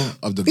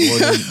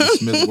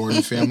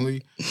Smith-Gordon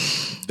family.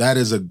 That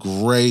is a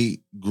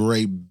great,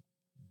 great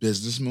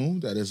business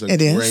move. That is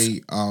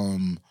great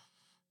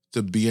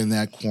to be in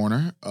that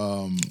corner.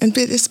 And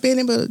it's being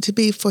able to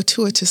be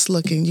fortuitous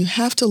looking. You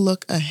have to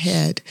look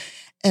ahead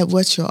at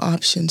what your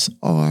options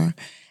are.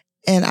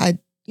 And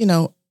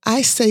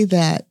I say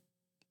that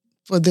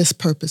for this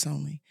purpose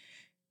only,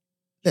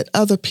 that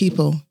other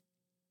people,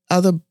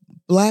 other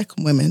black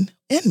women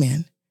and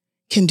men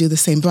can do the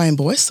same. Brian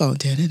Boysaw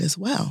did it as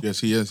well. Yes,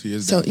 he is. He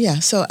is. So,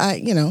 so I,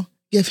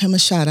 give him a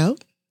shout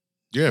out.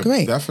 Yeah,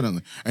 great.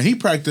 Definitely. And he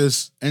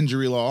practiced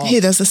injury law also. He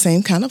does the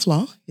same kind of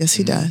law. Yes,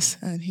 he does.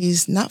 And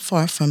he's not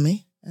far from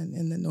me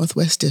in the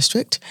Northwest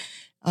District.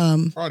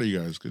 Proud of you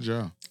guys. Good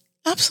job.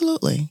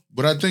 Absolutely.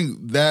 But I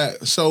think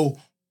that's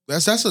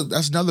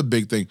another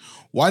big thing.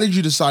 Why did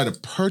you decide to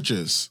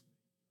purchase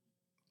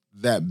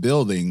that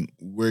building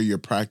where your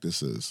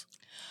practice is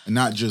and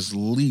not just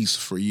lease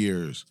for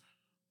years?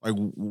 Like,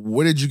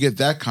 where did you get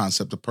that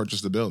concept to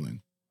purchase the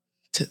building?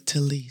 To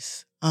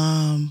lease.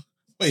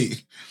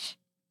 Wait,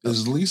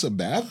 is lease a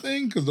bad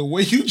thing? Because the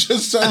way you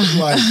just said it,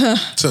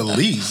 like, to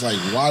lease, like,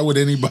 why would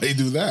anybody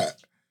do that?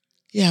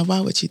 Yeah, why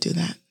would you do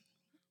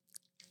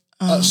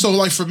that? So,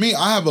 like, for me,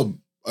 I have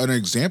an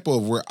example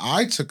of where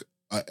I took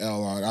a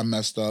L on. I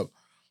messed up.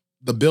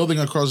 The building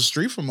across the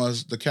street from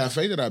us, the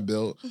cafe that I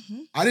built,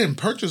 I didn't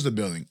purchase the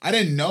building. I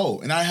didn't know.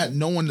 And I had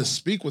no one to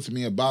speak with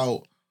me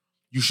about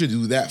you should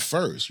do that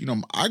first.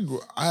 I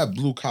have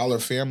blue collar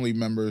family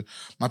members.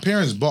 My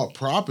parents bought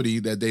property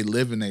that they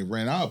live and they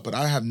rent out, but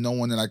I have no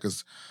one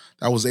that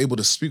I was able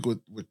to speak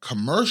with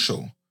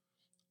commercial.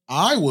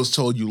 I was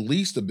told you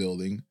lease the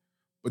building,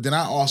 but then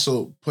I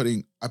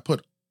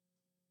put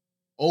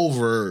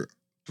over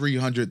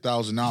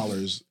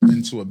 $300,000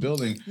 into a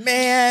building.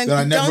 Man, that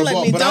I never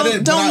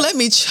bought. Don't let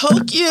me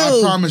choke you. I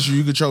promise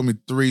you could choke me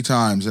 3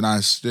 times, and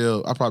I'll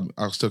still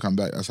come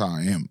back. That's how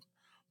I am.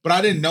 But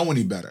I didn't know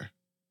any better.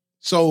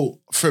 So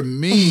for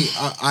me,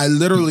 I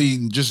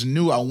literally just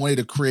knew I wanted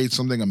to create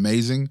something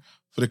amazing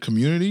for the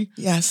community.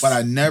 Yes. But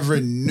I never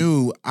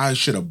knew I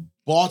should have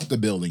bought the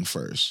building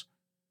first.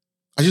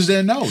 I just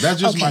didn't know.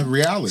 That's just my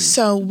reality.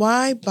 So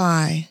why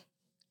buy?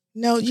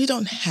 No, you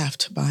don't have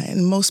to buy,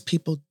 and most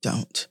people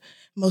don't.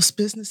 Most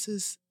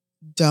businesses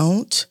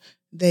don't.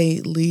 They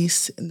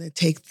lease and they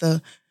take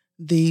the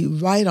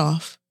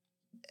write-off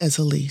as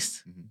a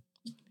lease. Mm-hmm.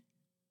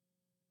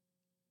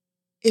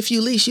 If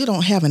you lease, you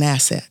don't have an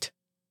asset.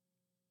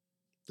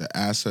 The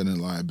asset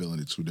and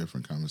liability, 2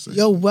 different conversations.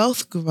 Your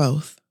wealth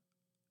growth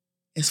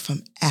is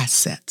from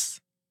assets.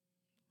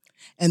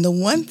 And the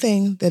one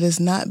thing that is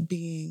not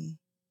being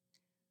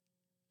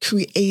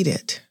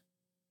created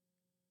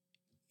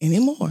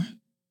anymore,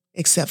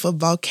 except for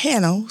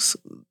volcanoes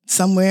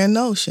somewhere in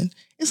the ocean,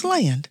 is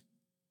land.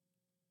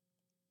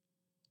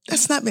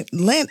 That's not been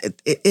land.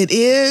 It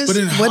is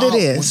what it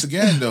is. Once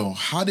again, though,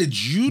 how did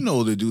you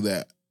know to do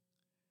that?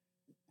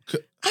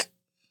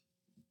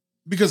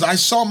 Because I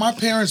saw my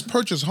parents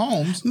purchase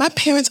homes. My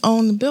parents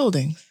own the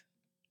buildings.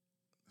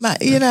 Where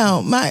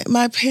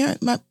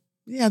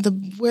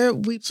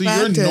we So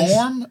your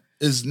norm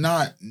is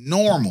not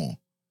normal.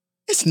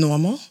 It's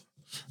normal.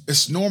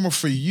 It's normal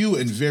for you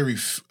and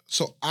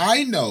so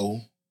I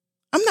know.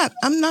 I'm not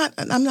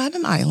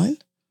an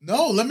island.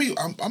 No,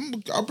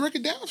 I'll break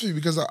it down for you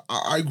because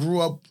I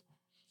grew up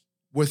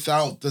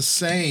without the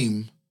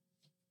same,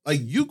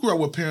 like you grew up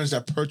with parents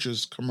that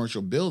purchased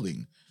commercial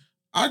building.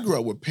 I grew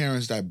up with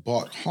parents that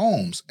bought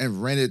homes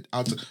and rented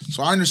out.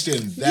 So I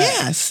understand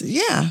that.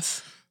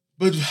 Yes.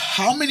 But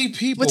how many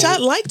people? Which I'd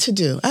like to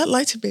do. I'd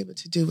like to be able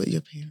to do what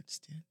your parents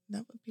did.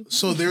 Not what people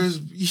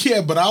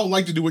do. But I would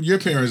like to do what your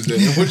parents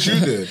did and what you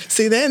did.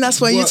 See, then that's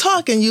why you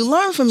talk and you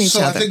learn from each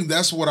other. So I think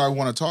that's what I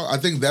want to talk. I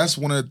think that's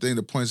one of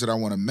the points that I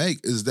want to make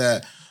is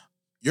that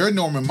your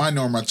norm and my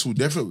norm are 2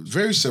 different,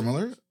 very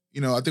similar.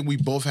 I think we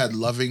both had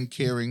loving,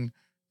 caring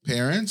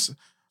parents.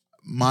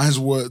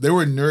 They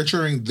were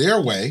nurturing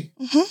their way,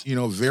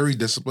 very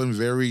disciplined,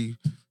 very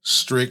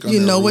strict.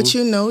 You know what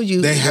you know.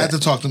 They had to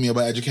talk to me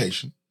about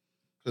education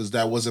because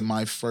that wasn't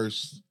my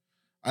first.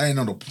 I didn't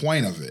know the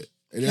point of it.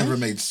 It never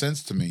made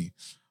sense to me.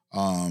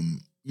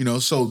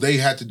 So they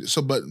had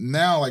to. But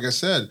now, like I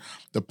said,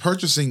 the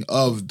purchasing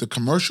of the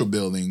commercial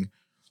building,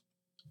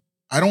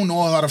 I don't know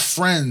a lot of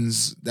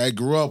friends that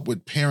grew up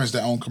with parents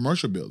that own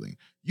commercial building.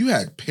 You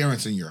had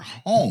parents in your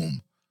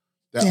home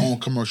that own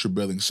commercial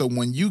buildings. So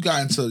when you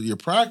got into your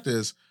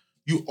practice,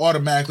 you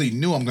automatically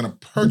knew I'm going to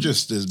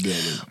purchase this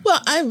building.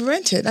 Well, I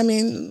rented. I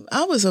mean,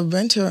 I was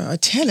a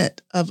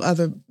tenant of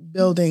other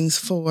buildings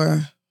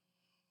for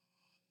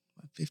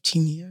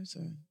 15 years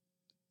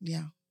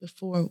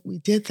before we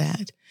did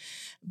that.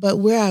 But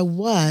where I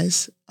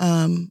was,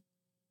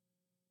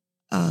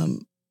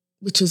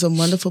 which was a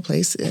wonderful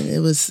place, and it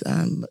was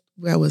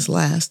where I was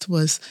last,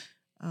 was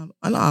on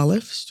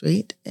Olive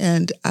Street.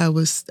 And I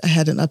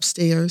had an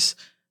upstairs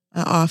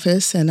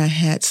office, and I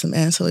had some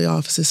ancillary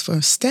offices for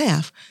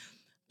staff.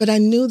 But I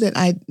knew that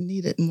I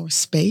needed more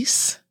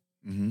space.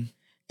 Mm-hmm.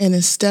 And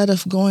instead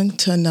of going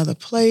to another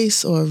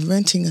place or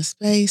renting a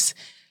space,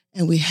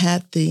 and we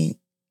had the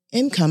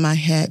income, I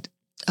had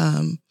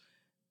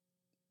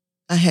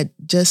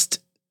just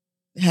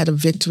had a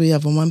victory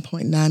of a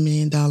 $1.9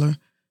 million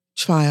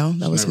trial.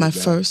 That was my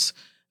first.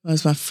 That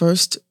was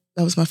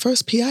my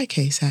first PI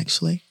case,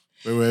 actually.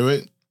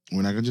 Wait.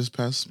 We're not gonna just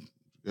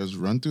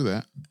run through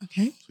that.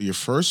 Okay. So your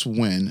first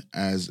win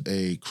as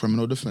a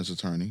criminal defense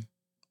attorney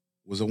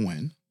was a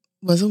win.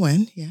 Was a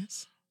win,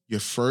 yes.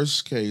 Your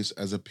first case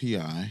as a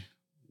PI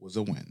was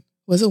a win.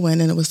 Was a win,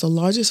 and it was the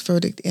largest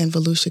verdict in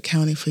Volusia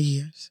County for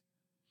years.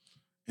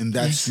 And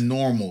that's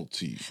normal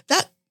to you.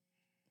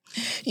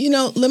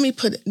 Let me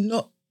put it,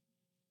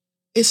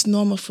 it's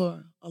normal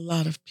for a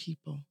lot of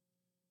people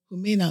who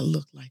may not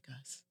look like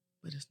us,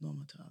 but it's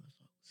normal to other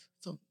folks.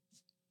 So,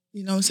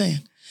 you know what I'm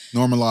saying?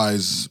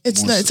 Normalize.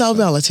 It's all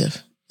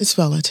relative. It's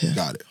relative.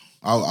 Got it.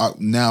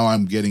 Now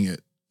I'm getting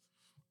it.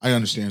 I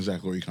understand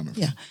exactly where you're coming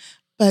from. Yeah.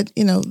 But,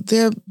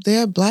 there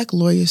are Black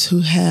lawyers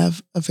who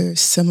have a very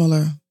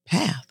similar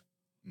path.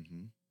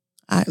 Mm-hmm.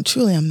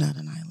 I'm not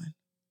an island.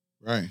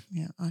 Right.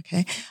 Yeah.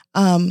 Okay.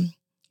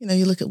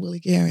 You look at Willie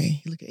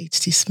Gary, you look at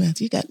H.T.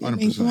 Smith. You got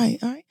me right.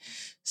 All right.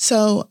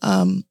 So,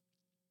 I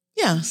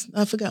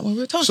forgot what we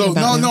were talking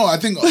about. No, I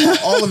think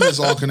all of it's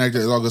all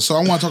connected. All good. So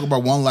I want to talk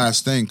about one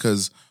last thing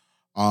because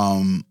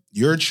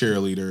your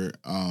cheerleader,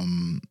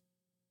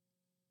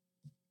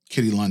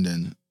 Kitty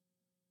London,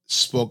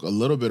 spoke a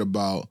little bit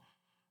about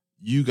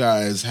you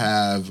guys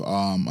have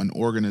an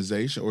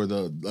organization or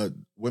the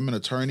women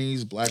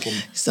attorneys, Black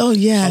women. So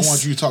yes, I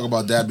want you to talk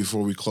about that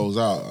before we close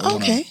out.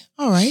 Okay,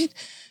 all right.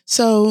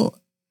 So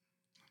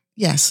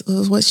yes,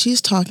 what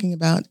she's talking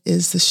about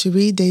is the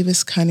Cherie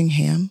Davis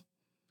Cunningham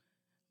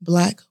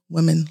Black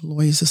Women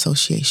Lawyers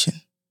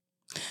Association.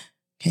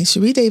 Okay,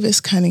 Cherie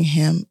Davis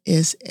Cunningham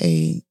is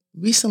a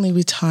recently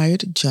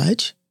retired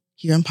judge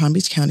here in Palm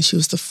Beach County. She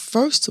was the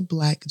first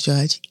Black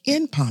judge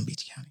in Palm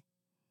Beach County.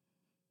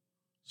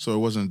 So it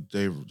wasn't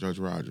Judge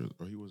Rogers,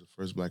 or he was the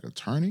first Black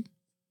attorney?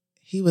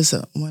 He was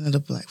one of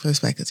the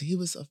first Black attorneys.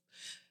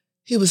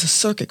 He was a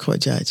circuit court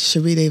judge.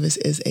 Cherie Davis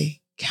is a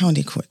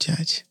county court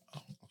judge.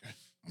 Oh, okay.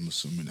 I'm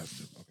assuming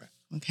that's okay.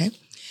 Okay,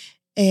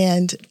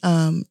 and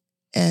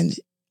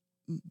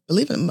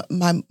believe it,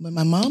 when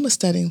my mom was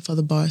studying for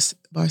the Bar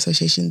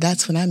Association,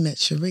 that's when I met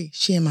Cherie.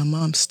 She and my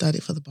mom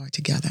studied for the bar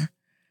together.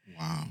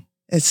 Wow.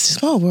 It's a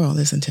small world,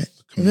 isn't it?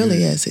 It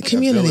really is. A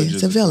community.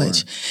 It's a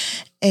village.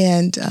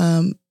 And,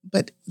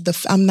 but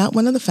I'm not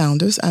one of the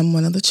founders. I'm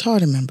one of the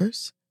charter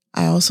members.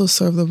 I also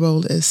serve the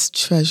role as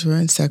treasurer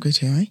and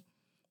secretary.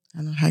 I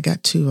don't know how I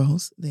got 2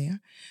 roles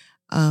there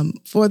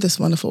for this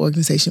wonderful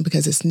organization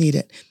because it's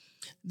needed.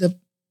 The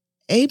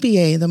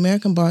ABA, the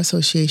American Bar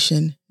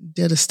Association,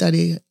 did a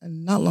study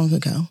not long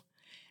ago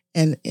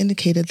and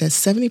indicated that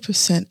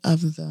 70%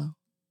 of the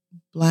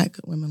Black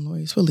women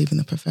lawyers were leaving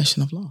the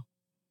profession of law.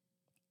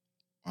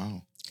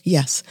 Wow.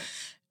 Yes.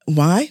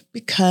 Why?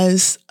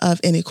 Because of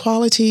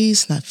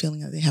inequalities, not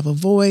feeling like they have a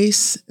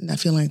voice, not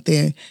feeling like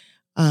they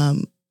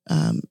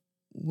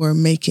were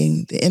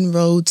making the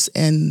inroads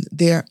and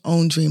their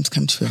own dreams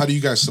come true. How do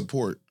you guys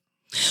support?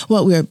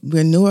 Well,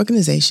 we're a new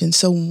organization.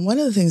 So one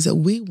of the things that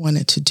we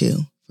wanted to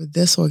do for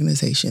this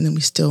organization, and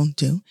we still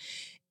do,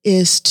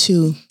 is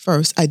to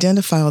first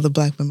identify all the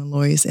Black women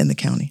lawyers in the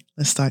county.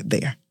 Let's start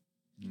there.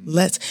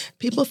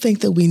 People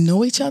think that we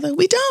know each other.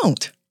 We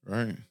don't.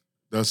 Right.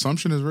 The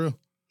assumption is real.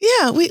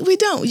 Yeah, we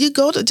don't. You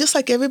go to, just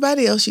like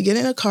everybody else, you get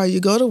in a car, you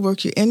go to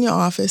work, you're in your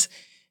office,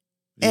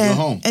 and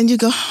go home. And you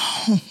go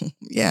home.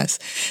 Yes.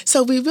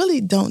 So we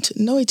really don't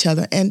know each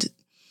other. And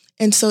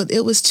so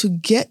it was to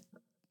get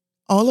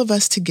all of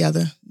us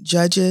together,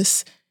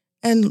 judges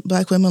and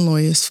Black women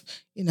lawyers,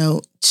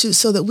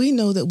 so that we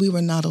know that we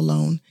were not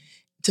alone,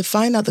 to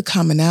find out the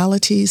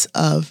commonalities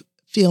of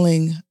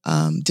feeling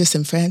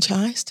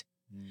disenfranchised,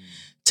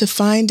 to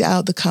find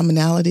out the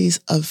commonalities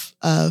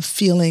of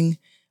feeling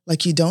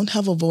like you don't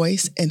have a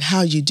voice and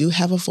how you do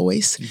have a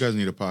voice. You guys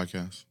need a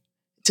podcast.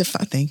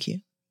 Thank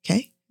you.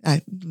 Okay.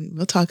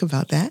 We'll talk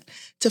about that.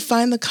 To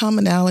find the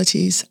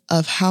commonalities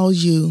of how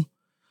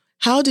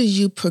do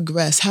you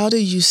progress? How do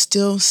you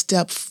still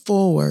step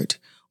forward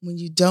when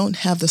you don't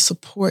have the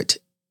support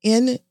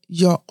in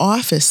your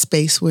office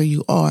space where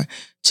you are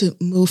to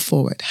move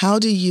forward? How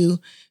do you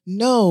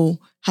know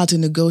how to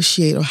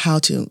negotiate or how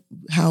to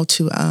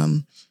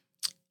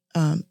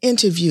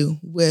interview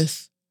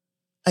with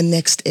a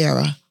Next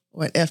Era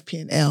or an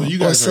FP&L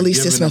or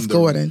Salesia Smith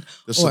Gordon?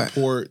 The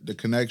support, the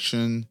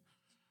connection,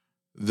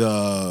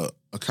 the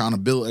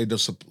accountability,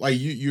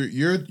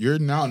 you're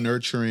now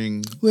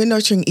nurturing. We're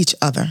nurturing each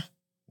other.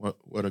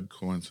 What a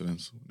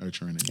coincidence,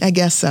 nurturing it. I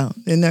guess so.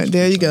 And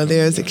there you go.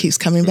 It keeps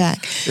coming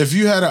back. If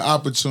you had an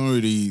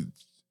opportunity,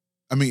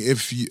 I mean,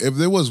 if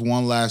there was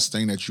one last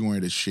thing that you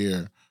wanted to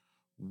share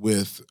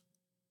with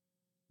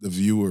the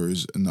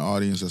viewers and the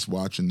audience that's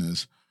watching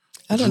this,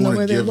 I don't know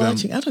where they're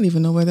watching. I don't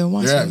even know where they're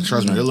watching. Yeah,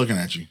 trust me, they're looking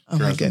at you. Oh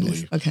my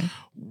goodness. Okay.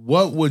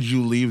 What would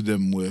you leave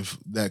them with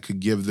that could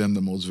give them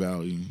the most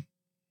value?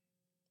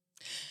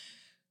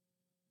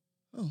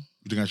 Oh.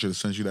 You think I should have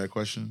sent you that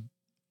question?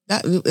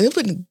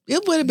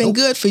 It would have been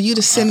good for you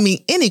to send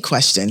me any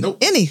question,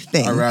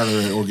 anything. I'd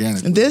rather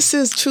organic. This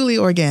is truly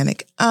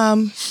organic.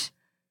 I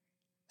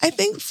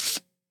think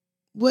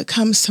what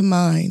comes to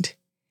mind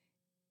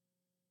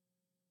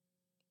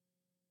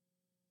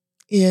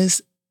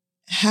is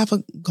have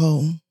a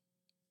goal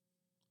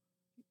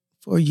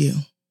for you.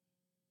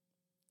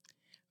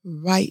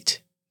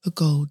 Write the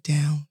goal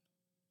down.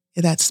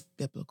 That's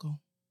biblical.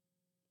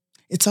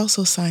 It's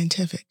also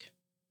scientific.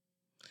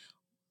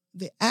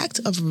 The act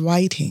of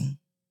writing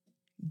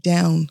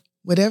down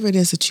whatever it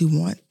is that you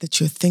want, that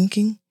you're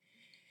thinking,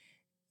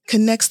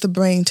 connects the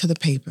brain to the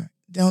paper.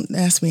 Don't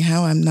ask me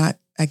how.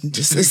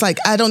 It's like,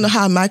 I don't know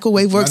how a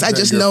microwave works. I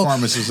just know.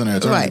 Pharmacist and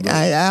attorney, right.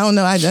 I don't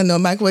know. I don't know.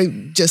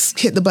 Microwave, just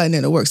hit the button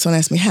and it works. Don't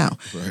ask me how.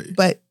 Right.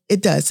 But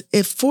it does.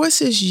 It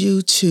forces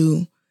you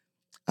to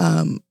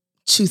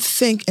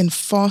think and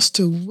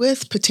foster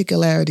with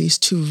particularities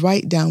to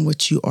write down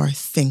what you are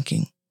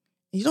thinking.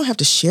 You don't have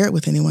to share it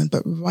with anyone,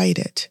 but write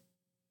it.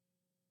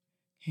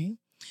 Okay.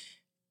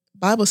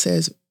 Bible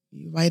says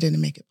you write it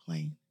and make it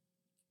plain.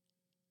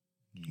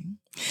 Okay.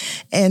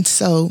 And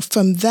so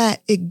from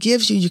that, it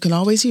gives you can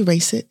always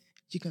erase it.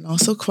 You can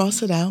also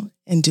cross it out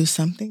and do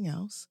something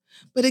else.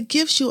 But it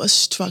gives you a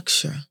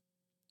structure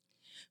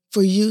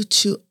for you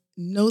to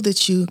know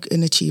that you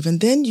can achieve. And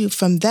then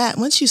from that,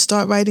 once you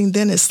start writing,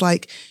 then it's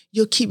like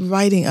you'll keep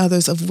writing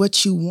others of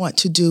what you want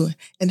to do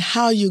and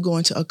how you're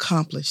going to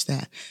accomplish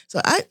that. So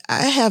I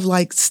have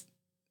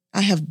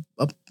I have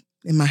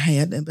in my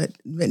head, but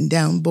written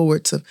down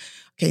boards of,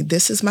 okay,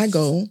 this is my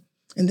goal,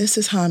 and this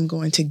is how I'm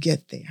going to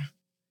get there,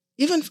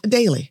 even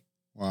daily.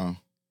 Wow.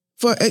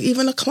 For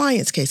even a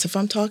client's case, if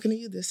I'm talking to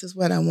you, this is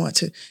what I want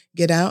to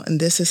get out, and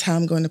this is how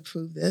I'm going to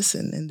prove this,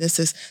 and this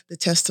is the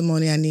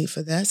testimony I need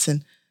for this,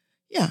 and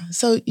yeah,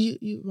 so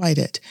you write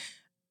it.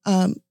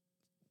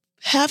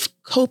 Have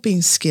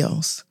coping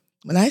skills.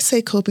 When I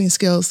say coping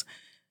skills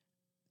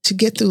to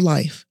get through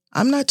life,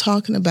 I'm not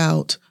talking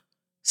about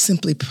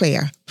simply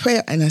prayer.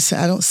 Prayer, and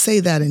I don't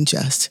say that in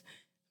jest,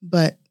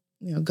 but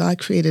God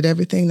created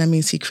everything. That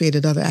means He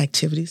created other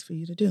activities for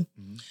you to do.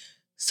 Mm-hmm.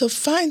 So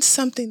find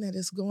something that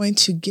is going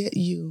to get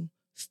you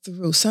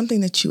through,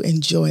 something that you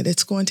enjoy,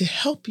 that's going to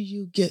help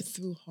you get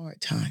through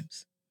hard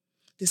times.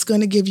 It's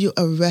going to give you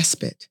a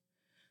respite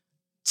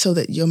so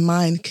that your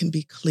mind can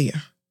be clear.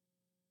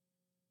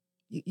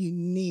 You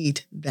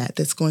need that.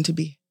 That's going to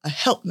be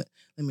let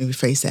me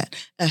rephrase that,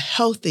 a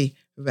healthy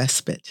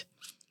respite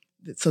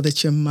so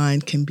that your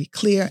mind can be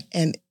clear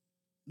and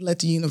let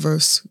the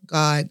universe,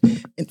 God,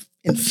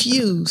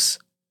 infuse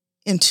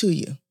into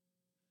you.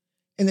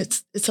 And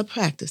it's a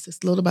practice.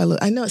 It's little by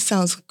little. I know it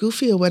sounds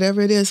goofy or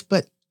whatever it is,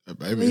 but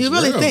when you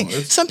really think,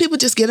 some people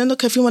just get in the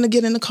car. If you want to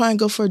get in the car and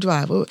go for a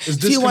drive, or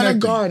if you want to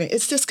garden,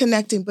 it's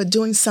disconnecting, but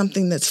doing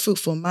something that's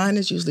fruitful. Mine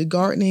is usually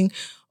gardening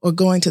or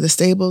going to the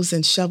stables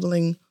and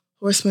shoveling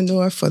horse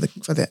manure for the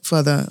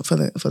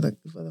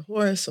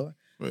horse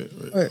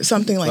or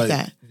something like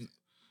that.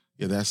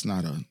 Yeah, that's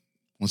not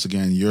once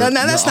again,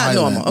 that's not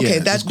normal. Okay, yeah,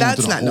 that's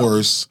not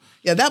normal.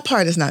 Yeah, that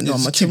part is not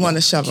normal to want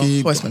to shovel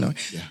horse manure.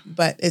 Yeah.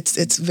 But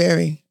it's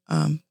very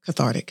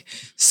cathartic.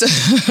 So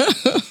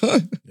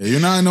yeah,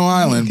 you're not in no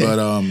island, okay.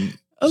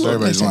 But so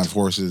everybody's on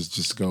horses.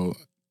 Just go,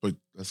 but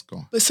let's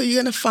go. But so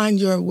you're going to find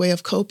your way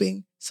of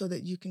coping so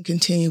that you can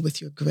continue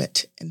with your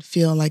grit and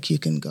feel like you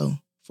can go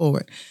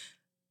forward.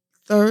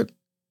 Third,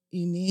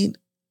 you need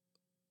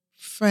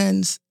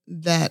friends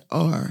that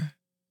are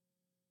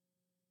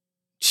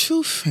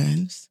true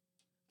friends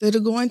that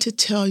are going to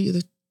tell you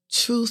the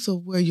truth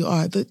of where you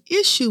are. The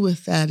issue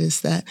with that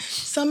is that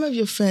some of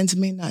your friends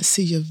may not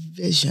see your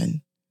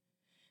vision.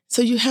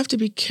 So you have to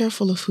be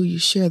careful of who you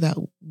share that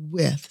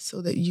with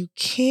so that you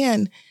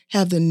can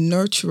have the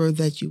nurturer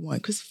that you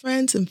want. Because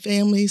friends and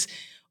families,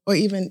 or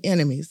even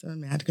enemies, doesn't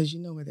matter because you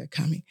know where they're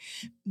coming,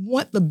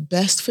 want the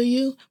best for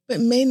you, but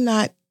may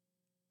not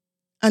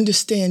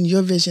understand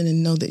your vision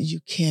and know that you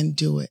can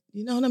do it.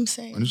 You know what I'm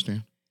saying?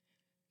 Understand.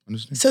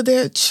 So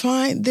they're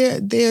trying,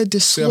 their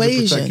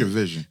dissuasion. Protect your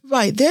vision.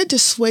 Right. Their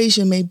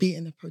dissuasion may be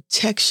in a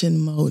protection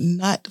mode,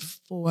 not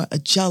for a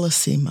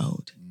jealousy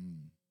mode.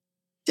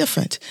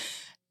 Different.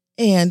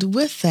 And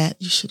with that,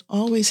 you should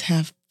always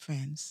have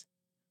friends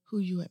who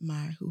you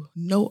admire, who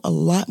know a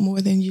lot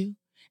more than you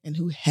and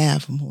who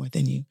have more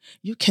than you.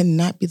 You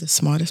cannot be the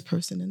smartest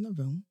person in the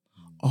room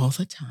all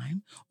the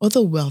time or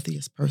the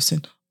wealthiest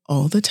person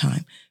all the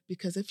time,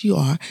 because if you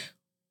are,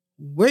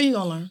 where are you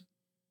going to learn?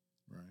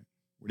 Right.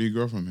 Where do you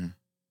go from here?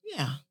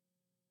 Yeah.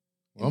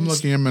 Well, I'm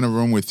lucky I'm in a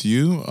room with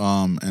you,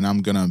 and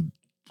I'm going to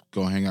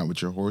go hang out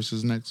with your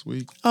horses next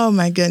week. Oh,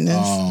 my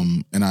goodness.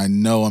 And I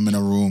know I'm in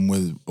a room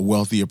with a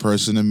wealthier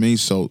person than me,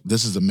 so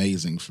this is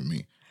amazing for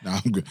me. No,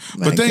 I'm good.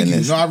 But thank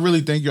you. No, I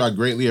really thank you. I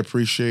greatly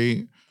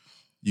appreciate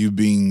you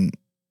being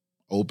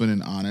open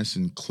and honest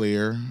and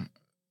clear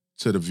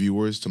to the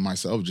viewers, to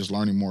myself, just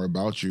learning more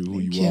about you, who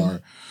you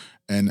are.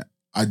 And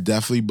I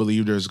definitely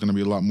believe there's going to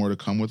be a lot more to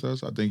come with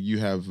us. I think you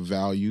have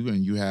value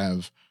and you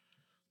have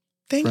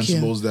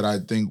principles that I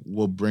think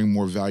will bring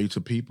more value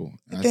to people.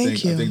 And I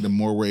think the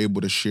more we're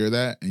able to share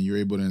that and you're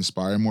able to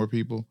inspire more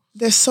people.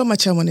 There's so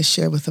much I want to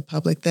share with the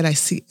public that I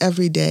see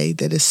every day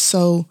that is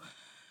so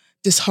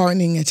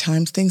disheartening at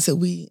times, things that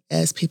we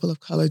as people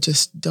of color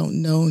just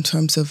don't know in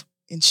terms of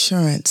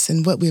insurance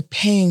and what we're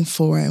paying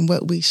for and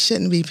what we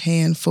shouldn't be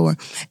paying for.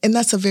 And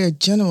that's a very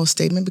general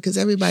statement because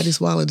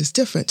everybody's wallet is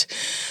different.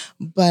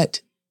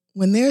 But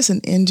when there's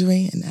an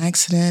injury, an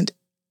accident,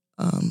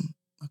 a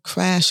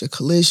crash, a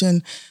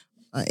collision,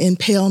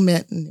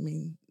 impalement,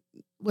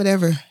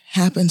 whatever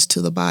happens to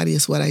the body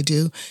is what I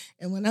do.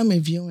 And when I'm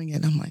reviewing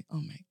it, I'm like,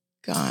 oh my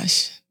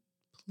gosh,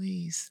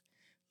 please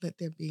let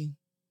there be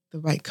the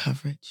right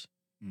coverage.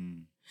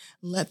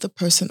 Let the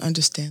person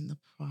understand the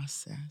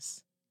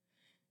process.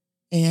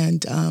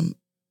 And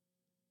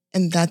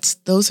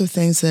those are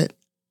things that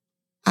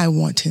I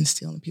want to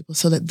instill in people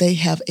so that they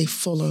have a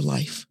fuller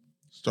life.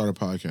 Start a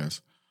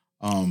podcast.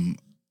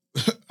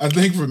 I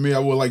think for me, I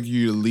would like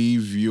you to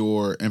leave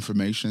your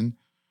information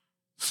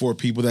for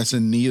people that's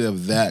in need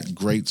of that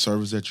great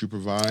service that you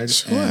provide.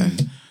 Sure.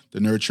 And the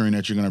nurturing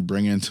that you're going to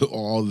bring into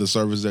all the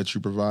service that you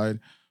provide.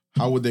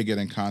 How would they get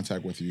in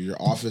contact with you?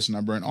 Your office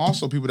number, and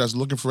also people that's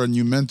looking for a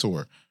new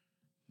mentor.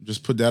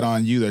 Just put that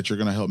on you that you're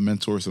going to help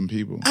mentor some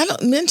people. I'm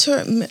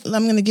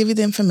going to give you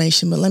the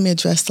information, but let me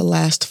address the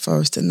last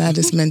first, and that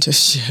is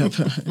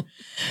mentorship.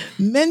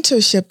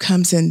 Mentorship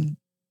comes in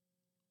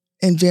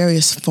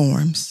various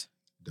forms.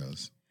 It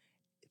does.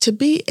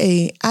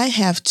 I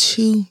have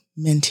 2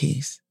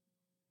 mentees,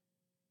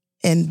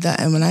 And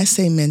when I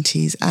say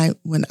mentees,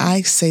 when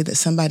I say that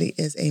somebody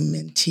is a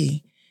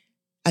mentee,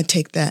 I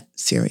take that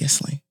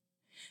seriously.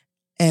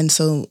 And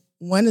so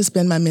one has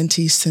been my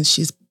mentee since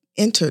she's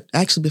entered,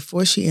 actually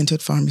before she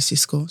entered pharmacy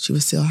school. She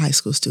was still a high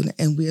school student,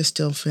 and we are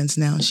still friends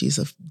now. She's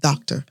a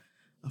doctor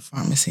of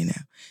pharmacy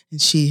now.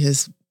 And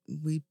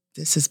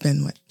this has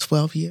been,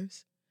 12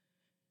 years?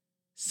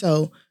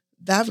 So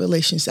that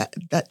relationship,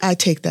 that I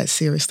take that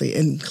seriously,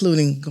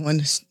 including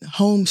going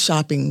home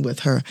shopping with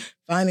her,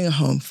 finding a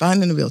home,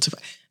 finding a realtor,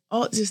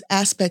 all just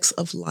aspects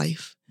of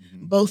life.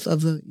 Mm-hmm. Both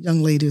of the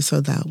young ladies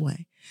are that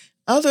way.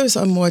 Others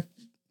are more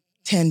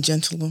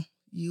tangential.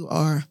 You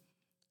are,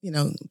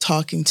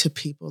 talking to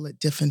people at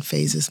different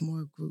phases,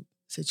 more group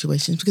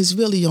situations, because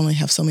really you only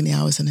have so many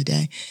hours in a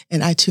day.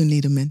 And I too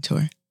need a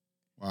mentor.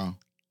 Wow.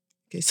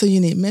 Okay, so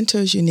you need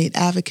mentors, you need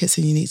advocates,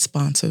 and you need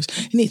sponsors.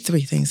 You need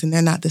three things, and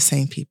they're not the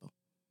same people.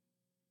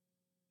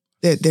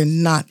 They're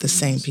not the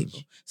same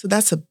people. So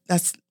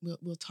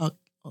we'll talk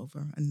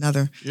over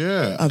another.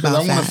 Yeah, because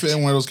I want to fit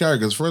in one of those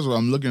characters. First of all,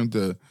 I'm looking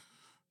to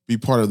be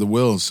part of the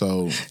will,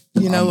 so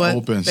I'm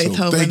open.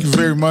 So thank you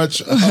very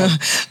much.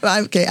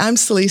 Okay, I'm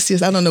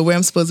Salesia. I don't know where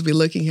I'm supposed to be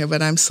looking here,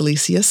 but I'm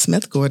Salesia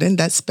Smith Gordon.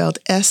 That's spelled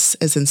S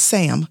as in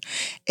Sam,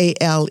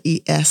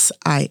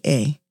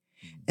 Alesia.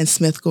 And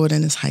Smith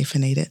Gordon is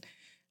hyphenated.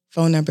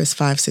 Phone number is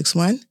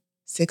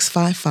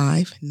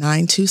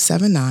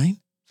 561-655-9279.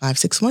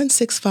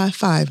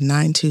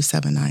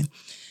 561-655-9279.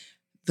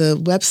 The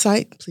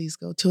website, please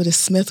go to it, is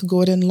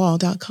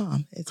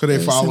smithgordonlaw.com. Could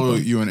they follow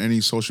you on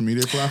any social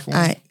media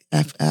platform?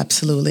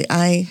 Absolutely.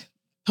 I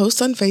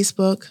post on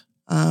Facebook.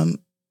 I'm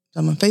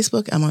on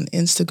Facebook. I'm on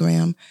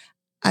Instagram.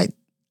 I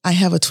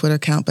have a Twitter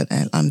account, but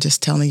I'm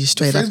just telling you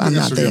straight up, I'm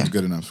not there.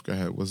 Good enough. Go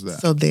ahead. What's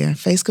that? So there,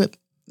 Facebook,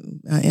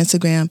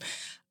 Instagram,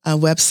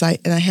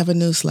 website, and I have a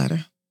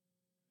newsletter.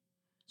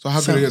 So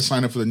how can they get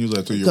signed up for the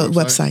newsletter through your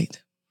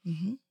website?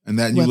 Mm-hmm. And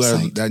that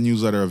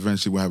newsletter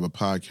eventually will have a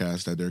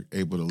podcast that they're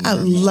able to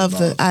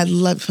learn. I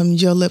love from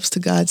your lips to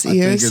God's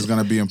ears. I think it's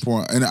going to be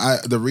important. And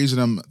the reason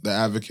I'm the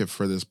advocate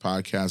for this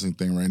podcasting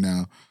thing right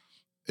now,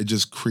 it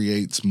just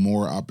creates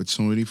more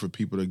opportunity for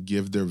people to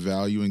give their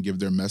value and give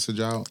their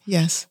message out.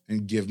 Yes.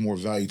 And give more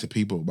value to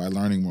people by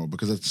learning more.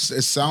 Because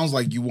it sounds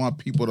like you want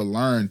people to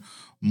learn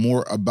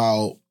more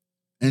about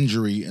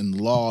injury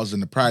and laws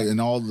and the practice and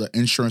all the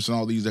insurance and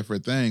all these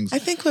different things. I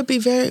think it would be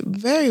very,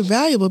 very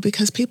valuable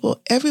because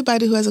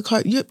everybody who has a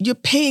car, you're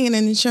paying an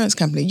insurance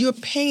company.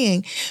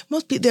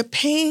 They're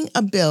paying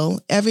a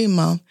bill every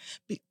month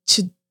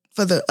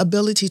for the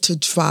ability to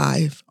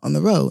drive on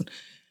the road.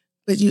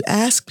 But you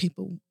ask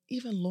people,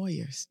 even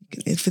lawyers,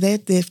 if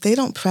they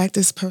don't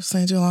practice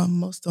personal injury law,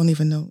 most don't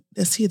even know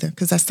this either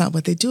because that's not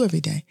what they do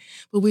every day.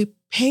 But we're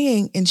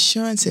paying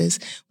insurances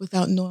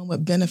without knowing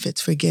what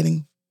benefits we're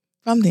getting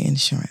from the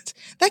insurance.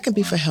 That can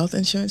be for health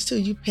insurance too.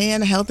 You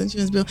paying a health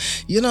insurance bill,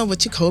 you know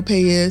what your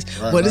copay is,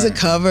 what does it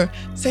cover.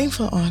 Same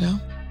for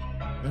auto,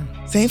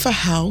 same for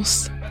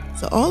house.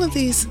 So all of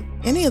these,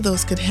 any of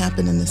those could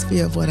happen in the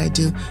sphere of what I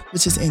do,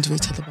 which is injury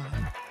to the body.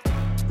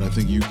 But I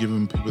think you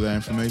giving people that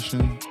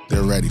information,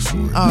 they're ready for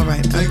it. All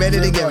right, I'm ready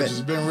to give it.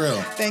 It's been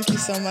real. Thank you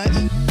so much.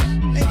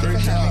 Thank you for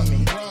having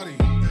me.